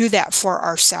do that for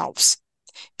ourselves,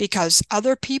 because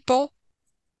other people,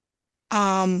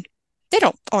 they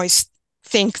don't always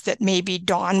think that maybe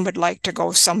Dawn would like to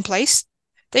go someplace.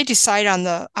 They decide on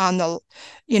the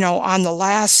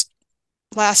last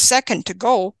second to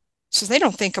go, so they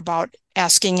don't think about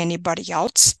asking anybody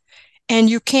else, and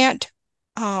you can't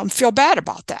feel bad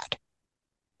about that.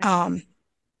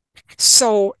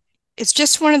 So it's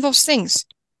just one of those things.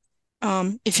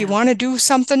 If you want to do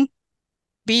something,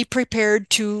 be prepared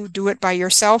to do it by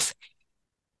yourself,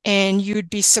 and you'd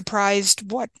be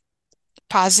surprised what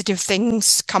positive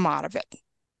things come out of it.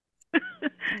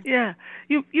 Yeah,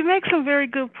 you make some very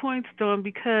good points, Dawn,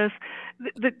 because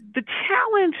the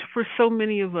challenge for so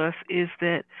many of us is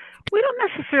that we don't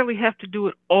necessarily have to do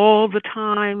it all the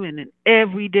time and in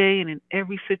every day and in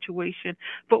every situation,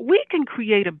 but we can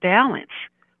create a balance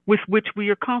with which we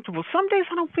are comfortable. Some days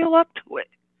I don't feel up to it.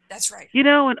 That's right.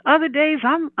 And other days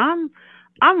I'm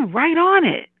right on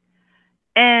it.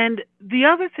 And the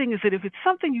other thing is that if it's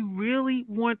something you really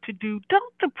want to do,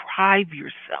 don't deprive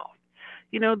yourself.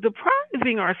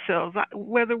 Depriving ourselves,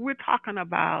 whether we're talking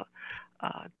about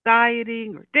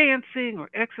dieting or dancing or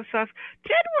exercise,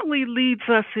 generally leads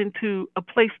us into a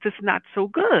place that's not so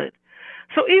good.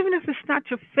 So even if it's not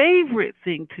your favorite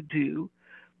thing to do,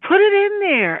 put it in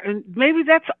there. And maybe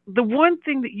that's the one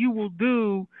thing that you will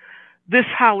do this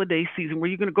holiday season, where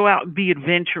you're going to go out and be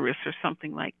adventurous or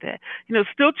something like that.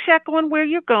 Still check on where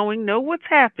you're going, know what's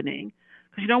happening,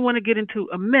 because you don't want to get into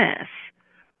a mess.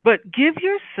 But give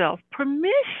yourself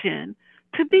permission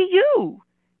to be you.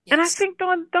 Yes. And I think,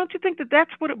 Dawn, don't you think that that's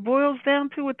what it boils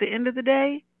down to at the end of the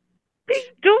day?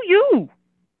 Do you.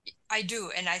 I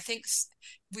do. And I think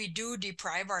we do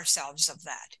deprive ourselves of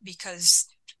that because,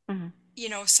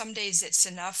 some days it's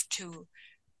enough to,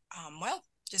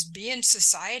 just be in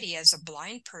society as a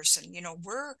blind person.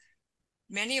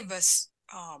 Many of us,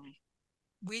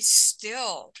 we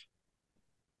still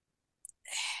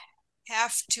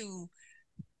have to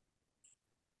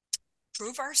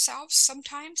prove ourselves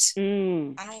sometimes. I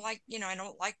don't like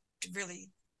to really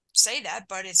say that,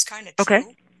 but it's kind of true.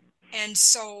 Okay. And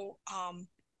so,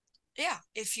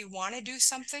 if you want to do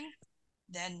something,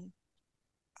 then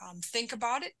think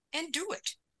about it and do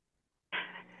it.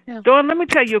 Yeah. Dawn, let me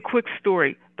tell you a quick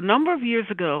story. A number of years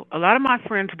ago, a lot of my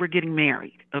friends were getting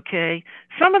married, okay?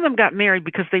 Some of them got married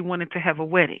because they wanted to have a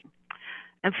wedding.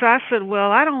 And so I said,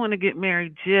 well, I don't want to get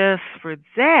married just for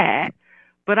that,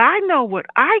 but I know what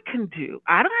I can do.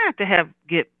 I don't have to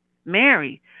get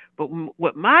married. But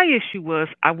what my issue was,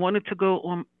 I wanted to go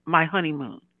on my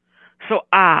honeymoon. So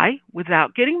I,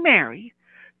 without getting married,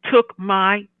 took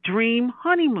my dream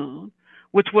honeymoon,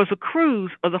 which was a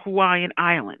cruise of the Hawaiian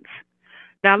Islands.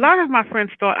 Now, a lot of my friends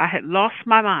thought I had lost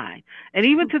my mind. And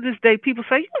even to this day, people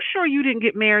say, you're sure you didn't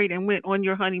get married and went on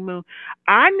your honeymoon?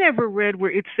 I never read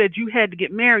where it said you had to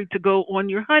get married to go on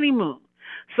your honeymoon.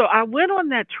 So I went on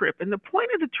that trip. And the point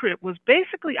of the trip was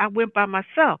basically I went by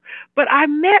myself. But I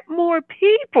met more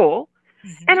people.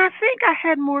 Mm-hmm. And I think I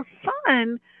had more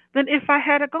fun than if I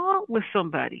had gone with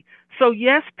somebody. So,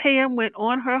 yes, Pam went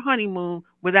on her honeymoon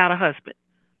without a husband.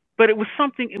 But it was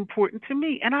something important to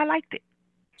me, and I liked it.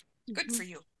 Good for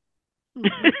you.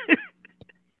 Mm-hmm.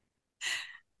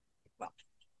 Well,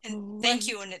 and thank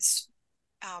you, and it's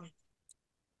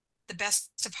the best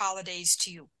of holidays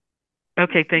to you.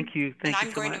 Okay, thank you. Thank you.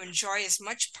 I'm going to enjoy as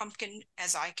much pumpkin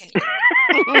as I can eat.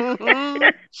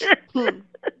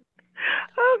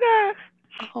 Oh gosh.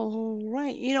 All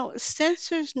right. Since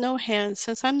there's no hands,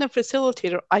 since I'm the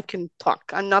facilitator, I can talk.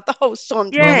 I'm not the host, so I'm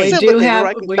the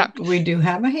facilitator. We do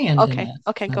have a hand. Okay. In this,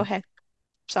 okay, so. Go ahead.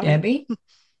 Sorry. Debbie?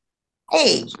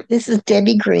 Hey, this is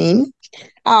Debbie Green.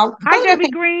 Hi, Debbie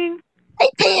Green. Hey,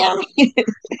 Pam. She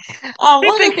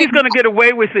thinks she's going to get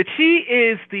away with it. She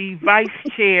is the vice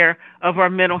chair of our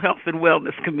mental health and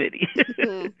wellness committee.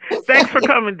 Thanks for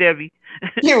coming, Debbie.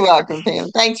 You're welcome, Pam.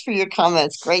 Thanks for your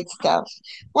comments. Great stuff.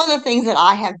 One of the things that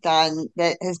I have done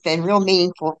that has been real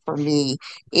meaningful for me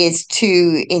is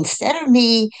to, instead of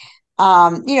me,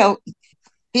 you know,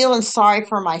 feeling sorry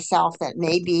for myself that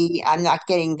maybe I'm not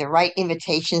getting the right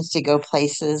invitations to go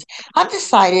places, I've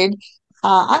decided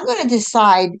I'm going to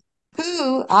decide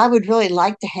who I would really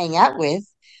like to hang out with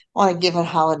on a given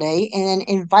holiday and then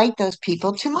invite those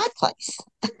people to my place.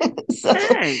 so,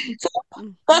 Hey. so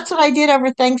that's what I did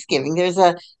over Thanksgiving. There's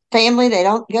a family, they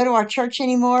don't go to our church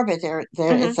anymore, but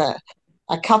it's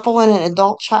a couple and an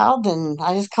adult child, and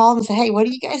I just called and said, "Hey, what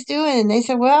are you guys doing?" And they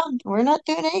said, "Well, we're not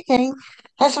doing anything."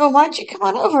 I said, "Well, why don't you come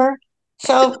on over?"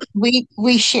 So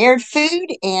we shared food,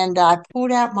 and I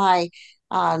pulled out my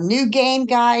new game,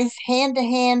 guys, hand to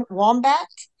hand wombat.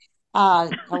 I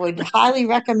would highly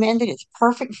recommend it. It's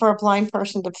perfect for a blind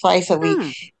person to play. So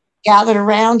we gathered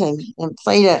around and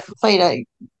played a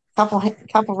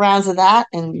couple rounds of that,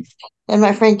 and then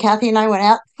my friend Kathy and I went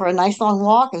out for a nice long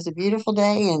walk. It was a beautiful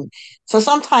day, and so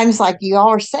sometimes, like you all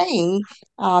are saying,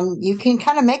 you can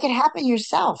kind of make it happen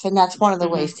yourself, and that's one of the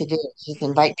ways to do it. Just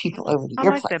invite people over to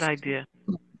your I like place. that idea.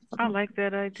 I like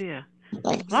that idea.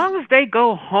 Thanks. As long as they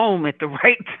go home at the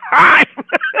right time.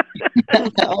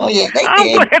 Oh yeah, they I'm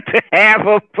did. glad to have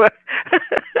them, but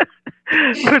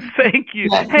thank you.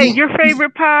 Hey, your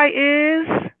favorite pie is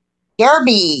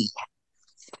Derby,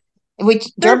 which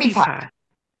Derby pie.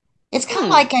 It's kind of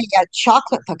like a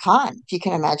chocolate pecan, if you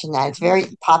can imagine that. It's very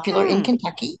popular in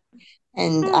Kentucky,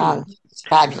 and it's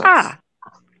fabulous. Ah,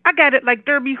 I got it, like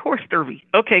Derby, horse derby.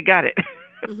 Okay, got it.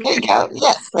 There you go.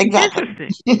 Yes, exactly.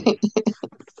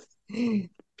 Interesting.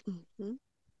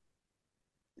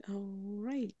 All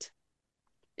right.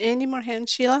 Any more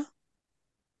hands, Sheila?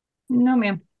 No,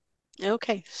 ma'am.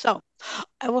 Okay, so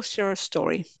I will share a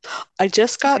story. I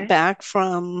just got back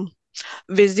from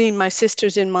visiting my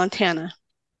sisters in Montana,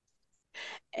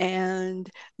 and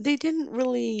they didn't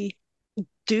really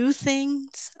do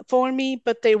things for me,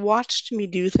 but they watched me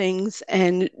do things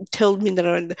and told me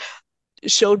that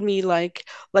showed me like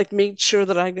made sure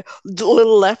that I go a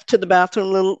little left to the bathroom,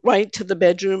 a little right to the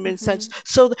bedroom and such.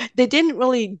 So they didn't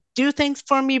really do things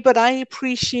for me, but I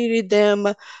appreciated them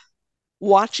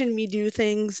watching me do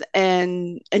things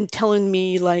and telling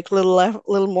me like little left,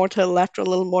 little more to the left or a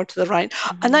little more to the right.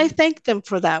 And I thanked them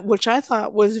for that, which I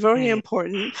thought was very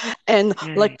important. And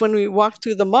like when we walked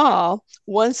through the mall,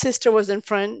 one sister was in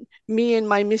front, me and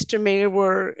my Mr. Mayor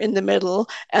were in the middle,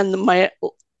 and my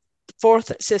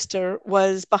fourth sister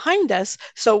was behind us.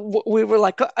 So we were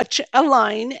like a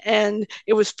line, and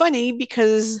it was funny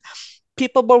because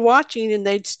people were watching and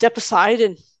they'd step aside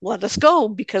and let us go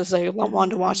because they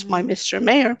wanted to watch my Mr.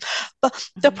 Mayor. But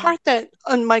the part that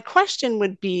on my question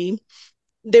would be,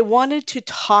 they wanted to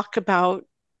talk about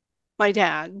my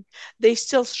dad. They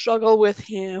still struggle with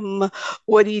him,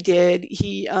 what he did.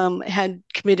 He had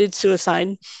committed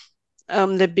suicide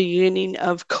the beginning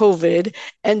of COVID,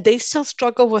 and they still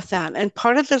struggle with that. And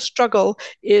part of the struggle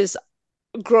is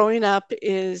growing up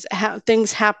is how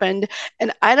things happened,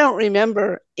 and I don't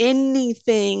remember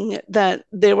anything that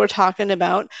they were talking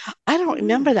about. I don't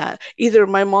remember that. Either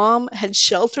my mom had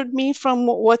sheltered me from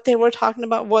what they were talking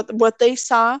about, what they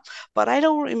saw, but I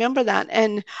don't remember that.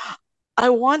 And I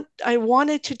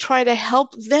wanted to try to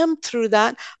help them through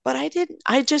that, but I didn't.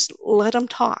 I just let them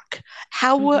talk.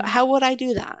 How would I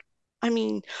do that? I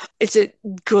mean, is it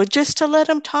good just to let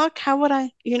them talk? How would I,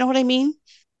 you know what I mean?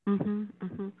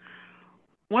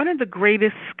 One of the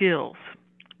greatest skills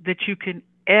that you can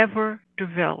ever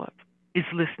develop is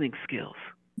listening skills.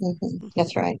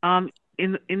 That's right.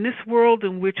 In this world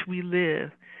in which we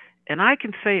live, and I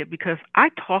can say it because I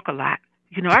talk a lot.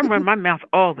 You know, I run my mouth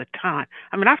all the time.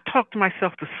 I mean, I've talked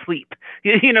myself to sleep,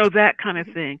 you know, that kind of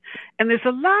thing. And there's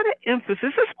a lot of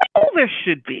emphasis, as well there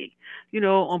should be, you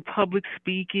know, on public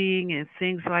speaking and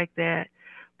things like that.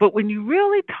 But when you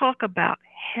really talk about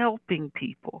helping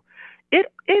people,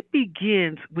 it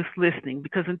begins with listening,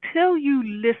 because until you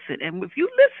listen, and if you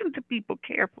listen to people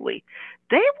carefully,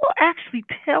 they will actually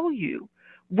tell you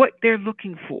what they're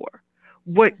looking for,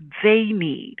 what they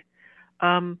need.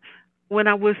 When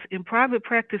I was in private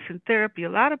practice and therapy, a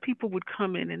lot of people would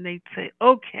come in and they'd say,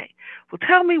 "Okay, well,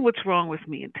 tell me what's wrong with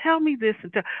me, and tell me this."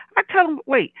 I tell them,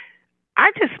 "Wait,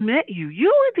 I just met you. You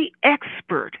are the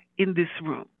expert in this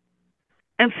room.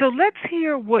 And so let's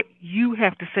hear what you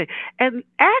have to say." And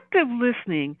active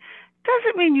listening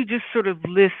doesn't mean you just sort of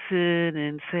listen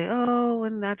and say, oh,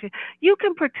 and not just. You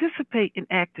can participate in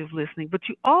active listening, but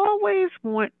you always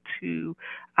want to,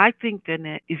 I think,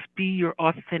 Danette, is be your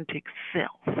authentic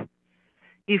self.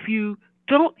 If you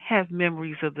don't have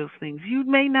memories of those things, you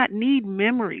may not need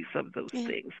memories of those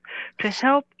things to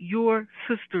help your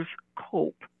sisters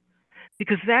cope,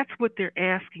 because that's what they're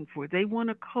asking for. They want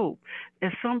to cope.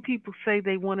 As some people say,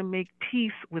 they want to make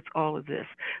peace with all of this.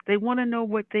 They want to know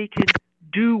what they can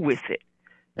do with it.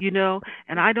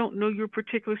 And I don't know your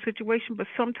particular situation, but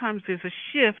sometimes there's a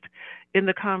shift in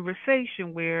the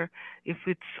conversation where if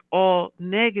it's all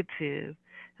negative,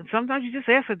 and sometimes you just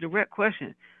ask a direct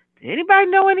question. Anybody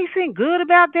know anything good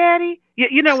about Daddy?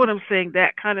 You know what I'm saying,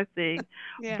 that kind of thing.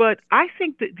 Yeah. But I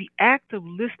think that the act of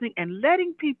listening and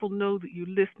letting people know that you're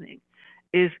listening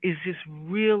is just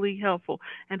really helpful.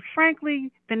 And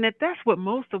frankly, then that's what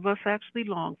most of us actually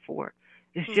long for,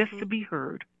 is just to be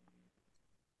heard.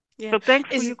 Yeah. So thanks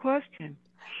for your question.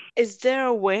 Is there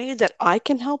a way that I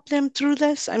can help them through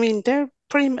this? I mean,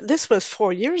 this was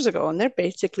 4 years ago, and they're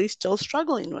basically still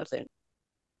struggling with it.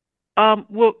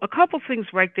 Well, a couple things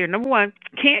right there. Number one,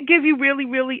 can't give you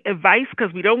really advice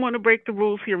because we don't want to break the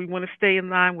rules here. We want to stay in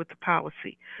line with the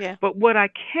policy. Yeah. But what I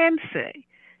can say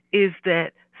is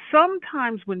that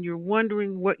sometimes when you're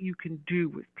wondering what you can do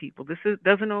with people,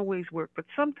 doesn't always work, but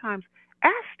sometimes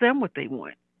ask them what they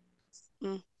want.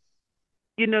 Mm.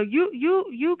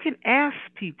 You can ask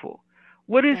people,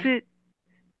 what is it?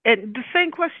 And the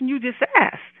same question you just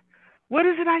asked, what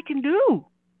is it I can do?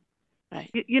 Right.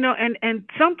 And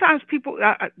sometimes people,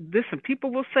 listen,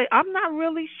 people will say, I'm not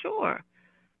really sure.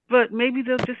 But maybe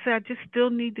they'll just say, I just still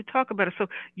need to talk about it. So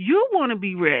you want to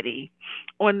be ready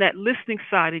on that listening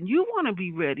side, and you want to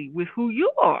be ready with who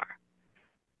you are.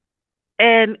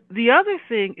 And the other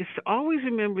thing is to always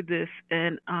remember this,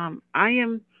 and I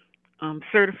am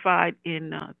certified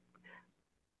in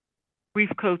grief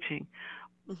coaching.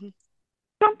 Mm-hmm.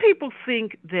 Some people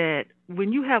think that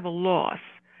when you have a loss,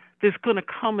 there's going to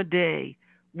come a day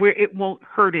where it won't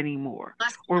hurt anymore,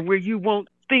 or where you won't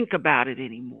think about it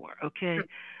anymore, okay?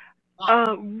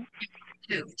 And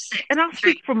I'll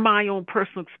speak from my own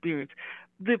personal experience.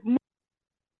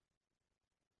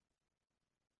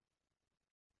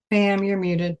 Pam, you're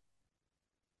muted.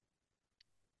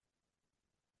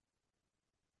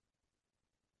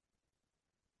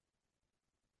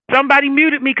 Somebody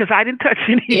muted me because I didn't touch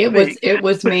anything. It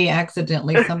was me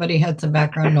accidentally. Somebody had some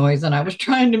background noise, and I was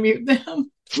trying to mute them.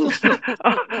 Sure.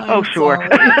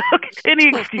 Any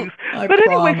excuse. But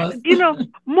anyway,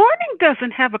 mourning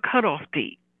doesn't have a cutoff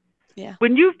date. Yeah.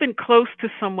 When you've been close to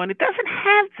someone, it doesn't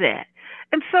have that.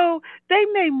 And so they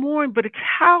may mourn, but it's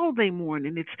how they mourn,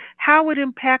 and it's how it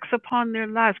impacts upon their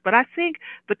lives. But I think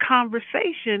the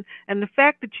conversation and the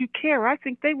fact that you care, I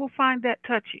think they will find that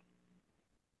touching.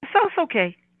 So it's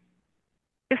okay.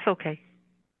 It's okay.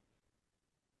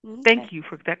 Thank you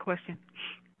for that question.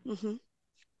 Mm-hmm.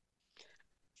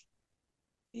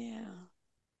 Yeah.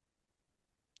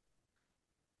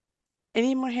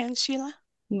 Any more hands, Sheila?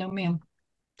 No, ma'am.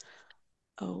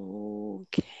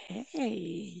 Okay.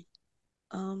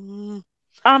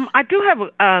 I do have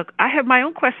I have my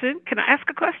own question. Can I ask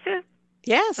a question?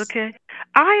 Yes. Okay.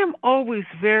 I am always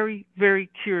very, very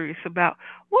curious about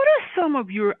what are some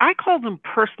of your, I call them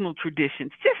personal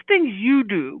traditions, just things you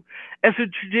do as a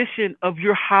tradition of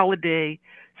your holiday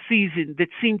season that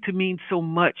seem to mean so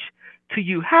much to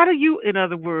you. How do you, in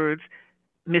other words,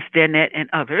 Miss Danette and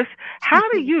others, how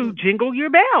do you jingle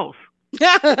your bells?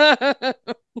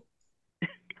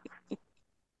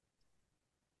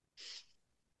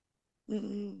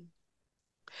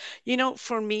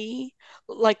 For me,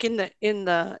 like in the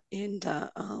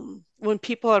when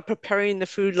people are preparing the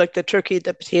food, like the turkey,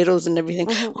 the potatoes and everything,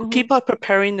 when people are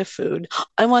preparing the food,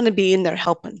 I want to be in there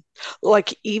helping.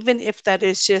 Like, even if that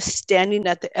is just standing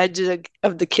at the edge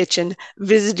of the kitchen,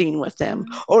 visiting with them,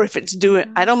 or if it's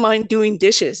I don't mind doing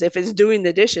dishes. If it's doing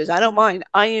the dishes, I don't mind.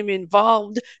 I am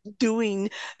involved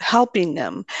helping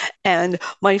them. And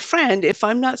my friend, if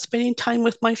I'm not spending time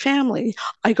with my family,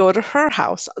 I go to her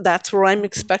house. That's where I'm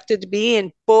expected to be.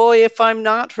 And boy, if I'm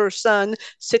not, her son,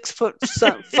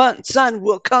 6-foot son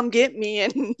will come get me.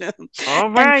 And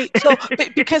all right. And so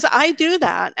because I do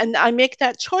that and I make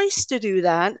that choice to do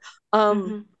that,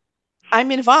 I'm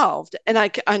involved, and I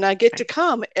get to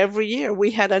come every year.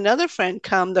 We had another friend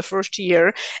come the first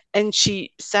year, and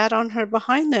she sat on her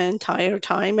behind the entire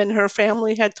time, and her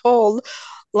family had told,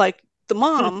 like, the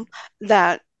mom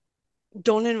that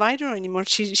don't invite her anymore.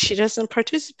 She doesn't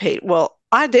participate. Well,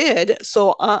 I did,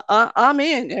 so I'm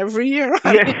in every year.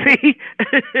 Yeah, see,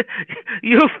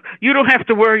 you don't have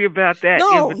to worry about that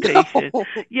invitation. No.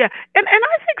 Yeah, and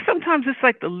I think sometimes it's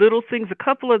like the little things. A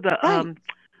couple of the Right.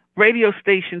 radio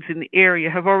stations in the area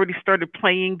have already started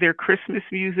playing their Christmas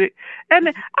music, and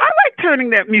I like turning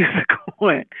that music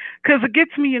on because it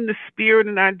gets me in the spirit,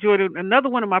 and I enjoy it. Another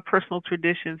one of my personal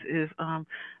traditions is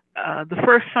the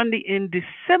first Sunday in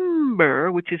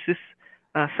December, which is this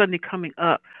Sunday coming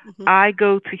up. I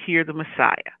go to hear the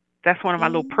Messiah. That's one of my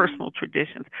little personal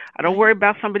traditions. I don't worry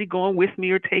about somebody going with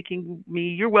me or taking me.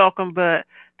 You're welcome, but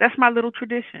that's my little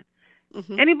tradition.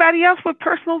 Anybody else with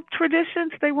personal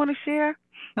traditions they want to share?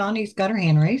 Connie's got her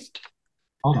hand raised.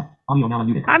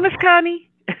 Hi, Miss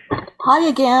Connie. Hi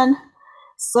again.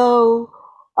 So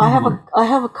I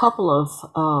have a couple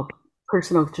of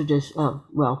personal traditions.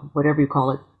 Well, whatever you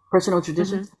call it, personal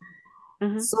traditions.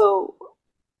 So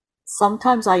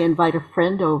sometimes I invite a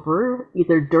friend over,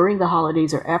 either during the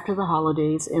holidays or after the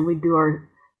holidays, and we do our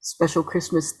special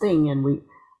Christmas thing. And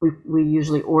we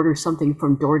usually order something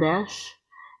from DoorDash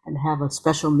and have a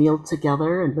special meal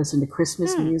together and listen to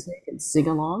Christmas music and sing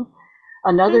along.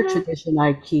 Another tradition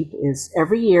I keep is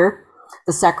every year,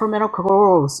 the Sacramento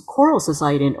Choral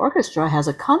Society and Orchestra has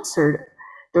a concert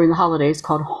during the holidays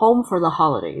called Home for the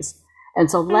Holidays.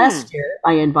 And so last year,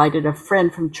 I invited a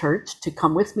friend from church to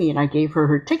come with me, and I gave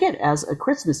her ticket as a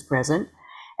Christmas present.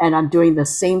 And I'm doing the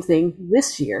same thing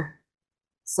this year.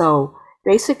 So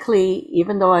basically,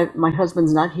 even though my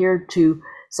husband's not here to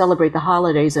celebrate the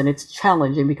holidays, and it's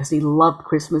challenging because he loved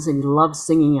Christmas and he loved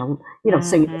singing and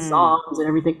singing the songs and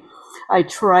everything, I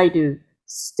try to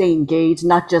stay engaged,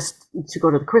 not just to go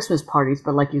to the Christmas parties,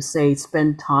 but like you say,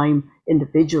 spend time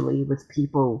individually with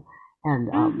people and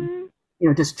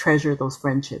just treasure those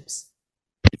friendships.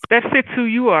 That fits who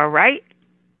you are, right?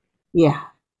 Yeah.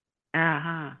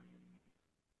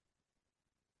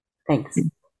 Thanks.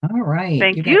 All right.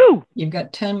 Thank you. You've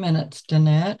got 10 minutes,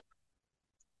 Danette.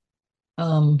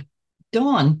 Dawn.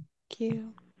 Thank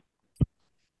you.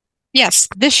 Yes,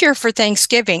 this year for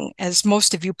Thanksgiving, as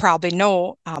most of you probably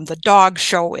know, the dog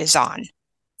show is on.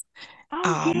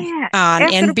 On after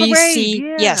NBC. The parade,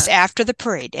 yeah. Yes, after the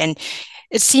parade. And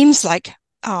it seems like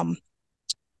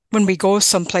when we go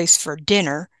someplace for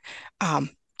dinner, I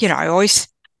always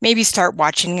maybe start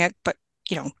watching it, but,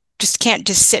 just can't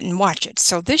just sit and watch it.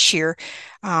 So this year,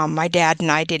 my dad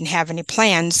and I didn't have any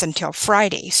plans until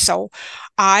Friday. So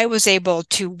I was able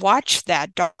to watch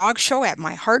that dog show at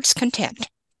my heart's content.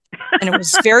 And it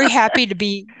was very happy to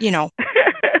be,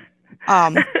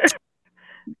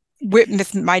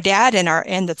 with my dad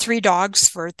and the 3 dogs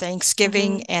for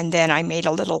Thanksgiving. And then I made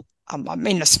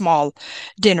a small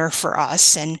dinner for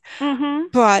us. And,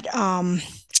 but,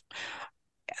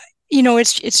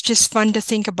 it's just fun to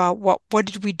think about what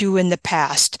did we do in the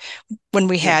past when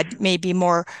we had maybe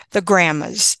more the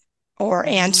grandmas or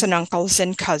aunts and uncles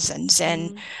and cousins.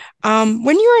 And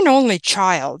when you're an only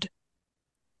child,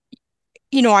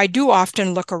 I do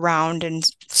often look around and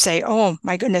say, oh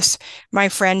my goodness, my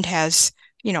friend has,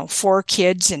 4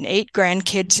 kids and 8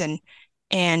 grandkids.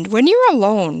 And when you're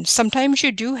alone, sometimes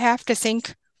you do have to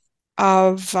think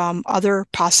of other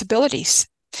possibilities.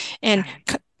 And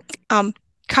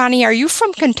Connie, are you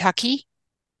from Kentucky?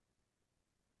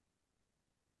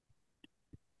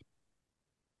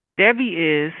 Debbie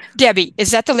is. Debbie,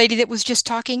 is that the lady that was just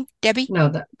talking? Debbie? No,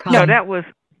 that was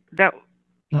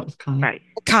Connie. Right.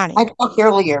 Connie. I talked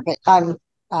earlier, but I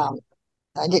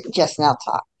didn't just now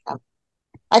talk.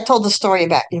 I told the story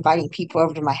about inviting people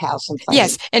over to my house and playing.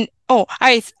 Yes, and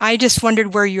I just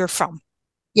wondered where you're from.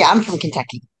 Yeah, I'm from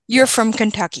Kentucky. You're from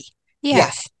Kentucky. Yeah.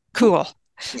 Yes. Cool.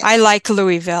 Yes. I like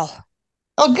Louisville.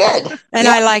 Oh, good. And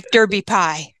I like Derby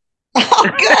pie. Oh,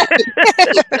 good.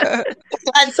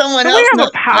 Glad someone else. We have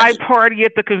a pie party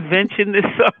at the convention this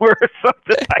summer or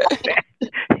something like that.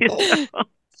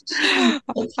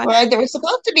 Well, there was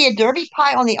supposed to be a Derby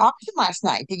pie on the auction last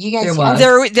night. Did you guys?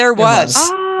 There was.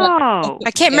 Oh,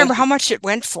 I can't remember how much it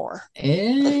went for.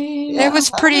 It was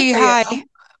pretty high.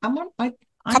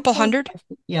 A couple hundred.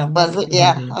 Yeah. Was it?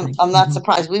 Yeah. I'm not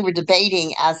surprised. We were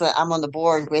debating I'm on the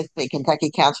board with the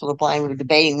Kentucky Council of Blind. We were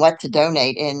debating what to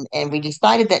donate, and we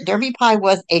decided that Derby pie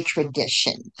was a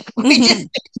tradition. We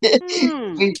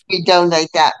we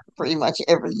donate that pretty much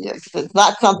every year because it's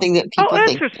not something that people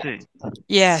think. Interesting.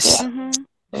 Yes.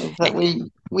 But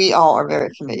we all are very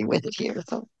familiar with it here.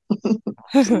 So.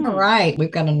 All right,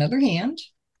 we've got another hand.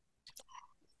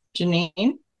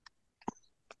 Janine.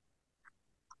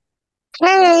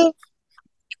 Hey.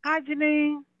 Hi,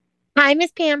 Janine. Hi,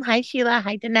 Miss Pam. Hi, Sheila.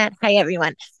 Hi, Danette. Hi,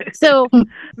 everyone. So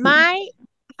my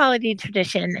holiday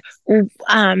tradition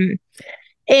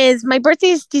is my birthday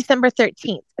is December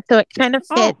 13th. So it kind of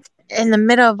fits in the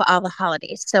middle of all the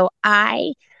holidays. So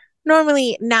I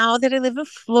normally, now that I live in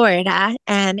Florida,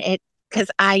 and because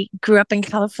I grew up in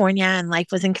California and life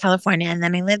was in California, and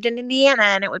then I lived in Indiana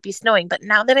and it would be snowing. But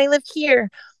now that I live here,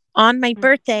 on my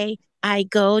birthday, I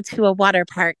go to a water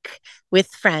park with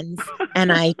friends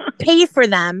and I pay for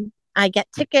them. I get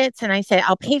tickets and I say,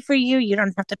 I'll pay for you. You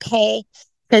don't have to pay.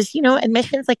 Because,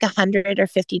 admission's like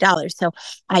 $150. So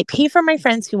I pay for my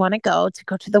friends who want to go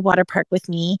to the water park with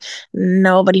me.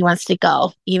 Nobody wants to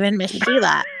go. Even Miss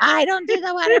Sheila. I don't do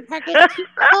the water park. It's too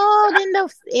cold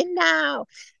in now.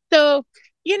 So,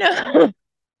 yeah.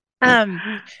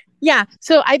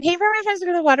 So I pay for my friends to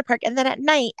go to the water park. And then at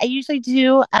night, I usually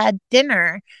do a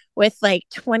dinner with like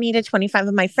 20 to 25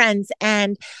 of my friends.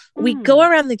 And we go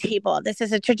around the table. This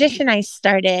is a tradition I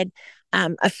started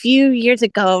a few years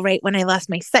ago, right when I lost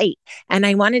my sight. And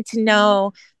I wanted to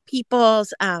know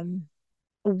people's,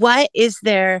 what is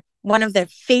one of their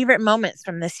favorite moments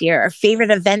from this year, or favorite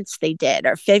events they did,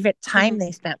 or favorite time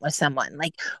they spent with someone.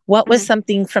 Like, what was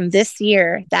something from this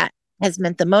year that has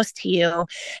meant the most to you?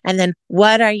 And then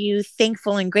what are you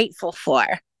thankful and grateful for?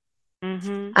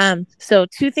 So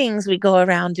 2 things, we go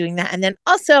around doing that. And then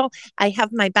also I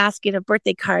have my basket of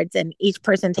birthday cards and each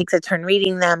person takes a turn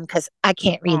reading them because I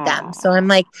can't read them. So I'm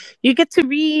like, you get to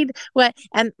read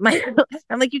I'm like,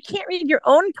 you can't read your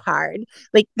own card.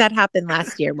 Like that happened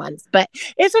last year once, but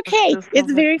it's okay.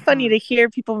 It's very funny to hear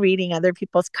people reading other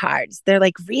people's cards. They're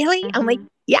like, really? I'm like,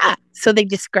 yeah. So they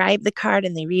describe the card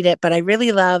and they read it, but I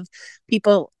really love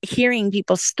hearing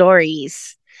people's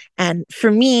stories. And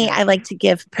for me, I like to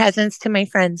give presents to my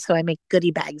friends, so I make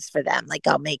goodie bags for them. Like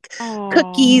I'll make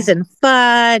cookies and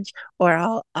fudge,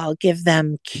 or I'll give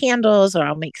them candles, or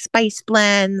I'll make spice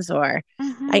blends, or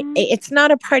it's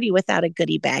not a party without a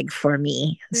goodie bag for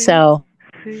me. So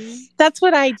that's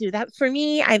what I do. That for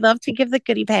me, I love to give the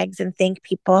goodie bags and thank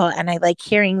people, and I like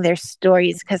hearing their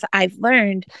stories because I've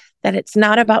learned that it's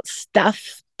not about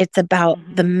stuff. It's about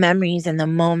the memories and the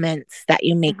moments that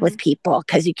you make with people,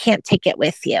 because you can't take it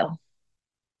with you.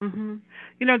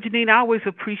 Janine, I always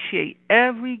appreciate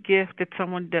every gift that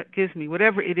someone gives me,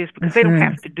 whatever it is, because they don't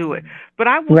have to do it. But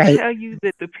I will tell you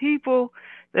that the people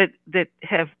that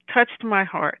have touched my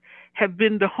heart have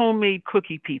been the homemade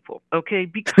cookie people, okay?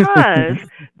 Because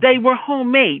they were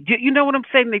homemade. You know what I'm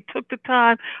saying? They took the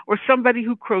time, or somebody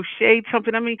who crocheted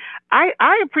something. I mean, I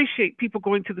appreciate people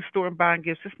going to the store and buying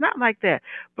gifts. It's not like that.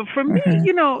 But for me,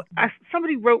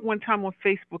 somebody wrote one time on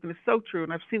Facebook, and it's so true,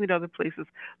 and I've seen it other places,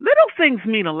 little things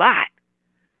mean a lot.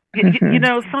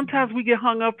 Sometimes we get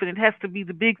hung up and it has to be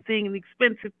the big thing and the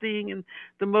expensive thing and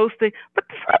the most thing. But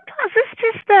sometimes it's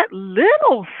just that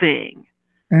little thing.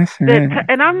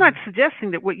 And I'm not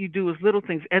suggesting that what you do is little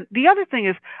things. And the other thing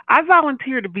is, I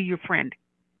volunteer to be your friend.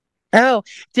 Oh,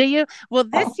 do you? Well,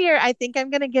 this year, I think I'm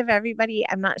going to give everybody,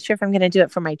 I'm not sure if I'm going to do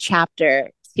it for my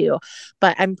chapter too,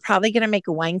 but I'm probably going to make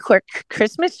wine cork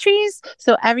Christmas trees.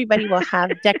 So everybody will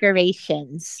have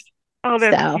decorations. Oh,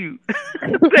 that's cute.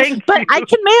 Thank but you. I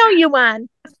can mail you one.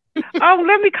 Oh,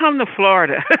 let me come to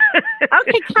Florida.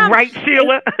 Okay, come. Right,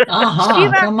 Sheila?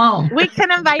 Sheila, come on. We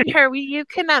can invite her. You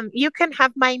can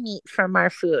have my meat from our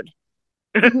food.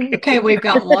 Okay, we've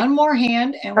got one more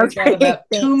hand, and we've got about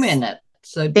 2 minutes.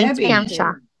 So Debbie.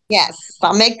 Yes,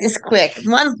 I'll make this quick.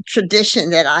 One tradition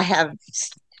that I have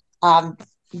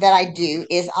that I do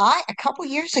is a couple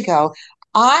years ago,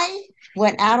 I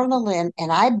went out on a limb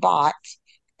and I bought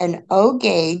an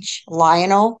O-gauge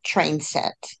Lionel train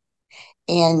set.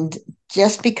 And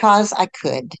just because I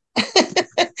could.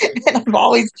 And I've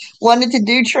always wanted to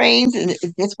do trains, and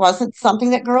this wasn't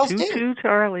something that girls do. Too,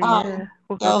 Charlie, yeah.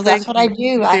 So that's what I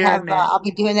do. I'll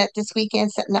be doing that this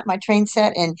weekend, setting up my train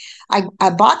set. And I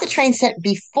bought the train set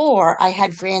before I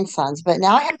had grandsons, but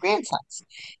now I have grandsons.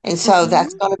 And so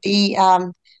that's going to be,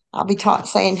 I'll be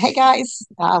saying, hey guys,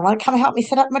 I want to come help me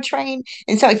set up my train.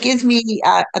 And so it gives me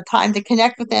a time to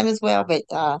connect with them as well. But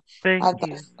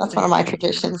that's one of my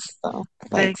traditions. So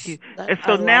thanks. Thank you. And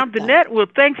so now,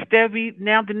 thanks, Debbie.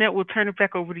 Now, Danette, we'll turn it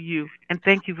back over to you. And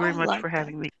thank you very much for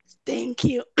having me. Thank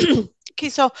you. Okay,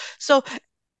 so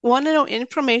want to know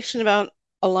information about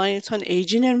Alliance on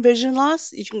Aging and Vision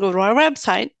Loss? You can go to our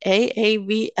website,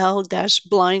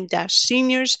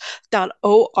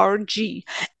 aavl-blind-seniors.org.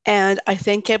 And I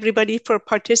thank everybody for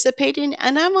participating.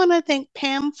 And I want to thank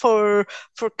Pam for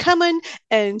coming,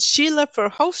 and Sheila for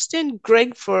hosting,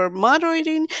 Greg for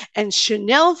moderating, and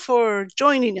Chanel for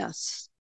joining us.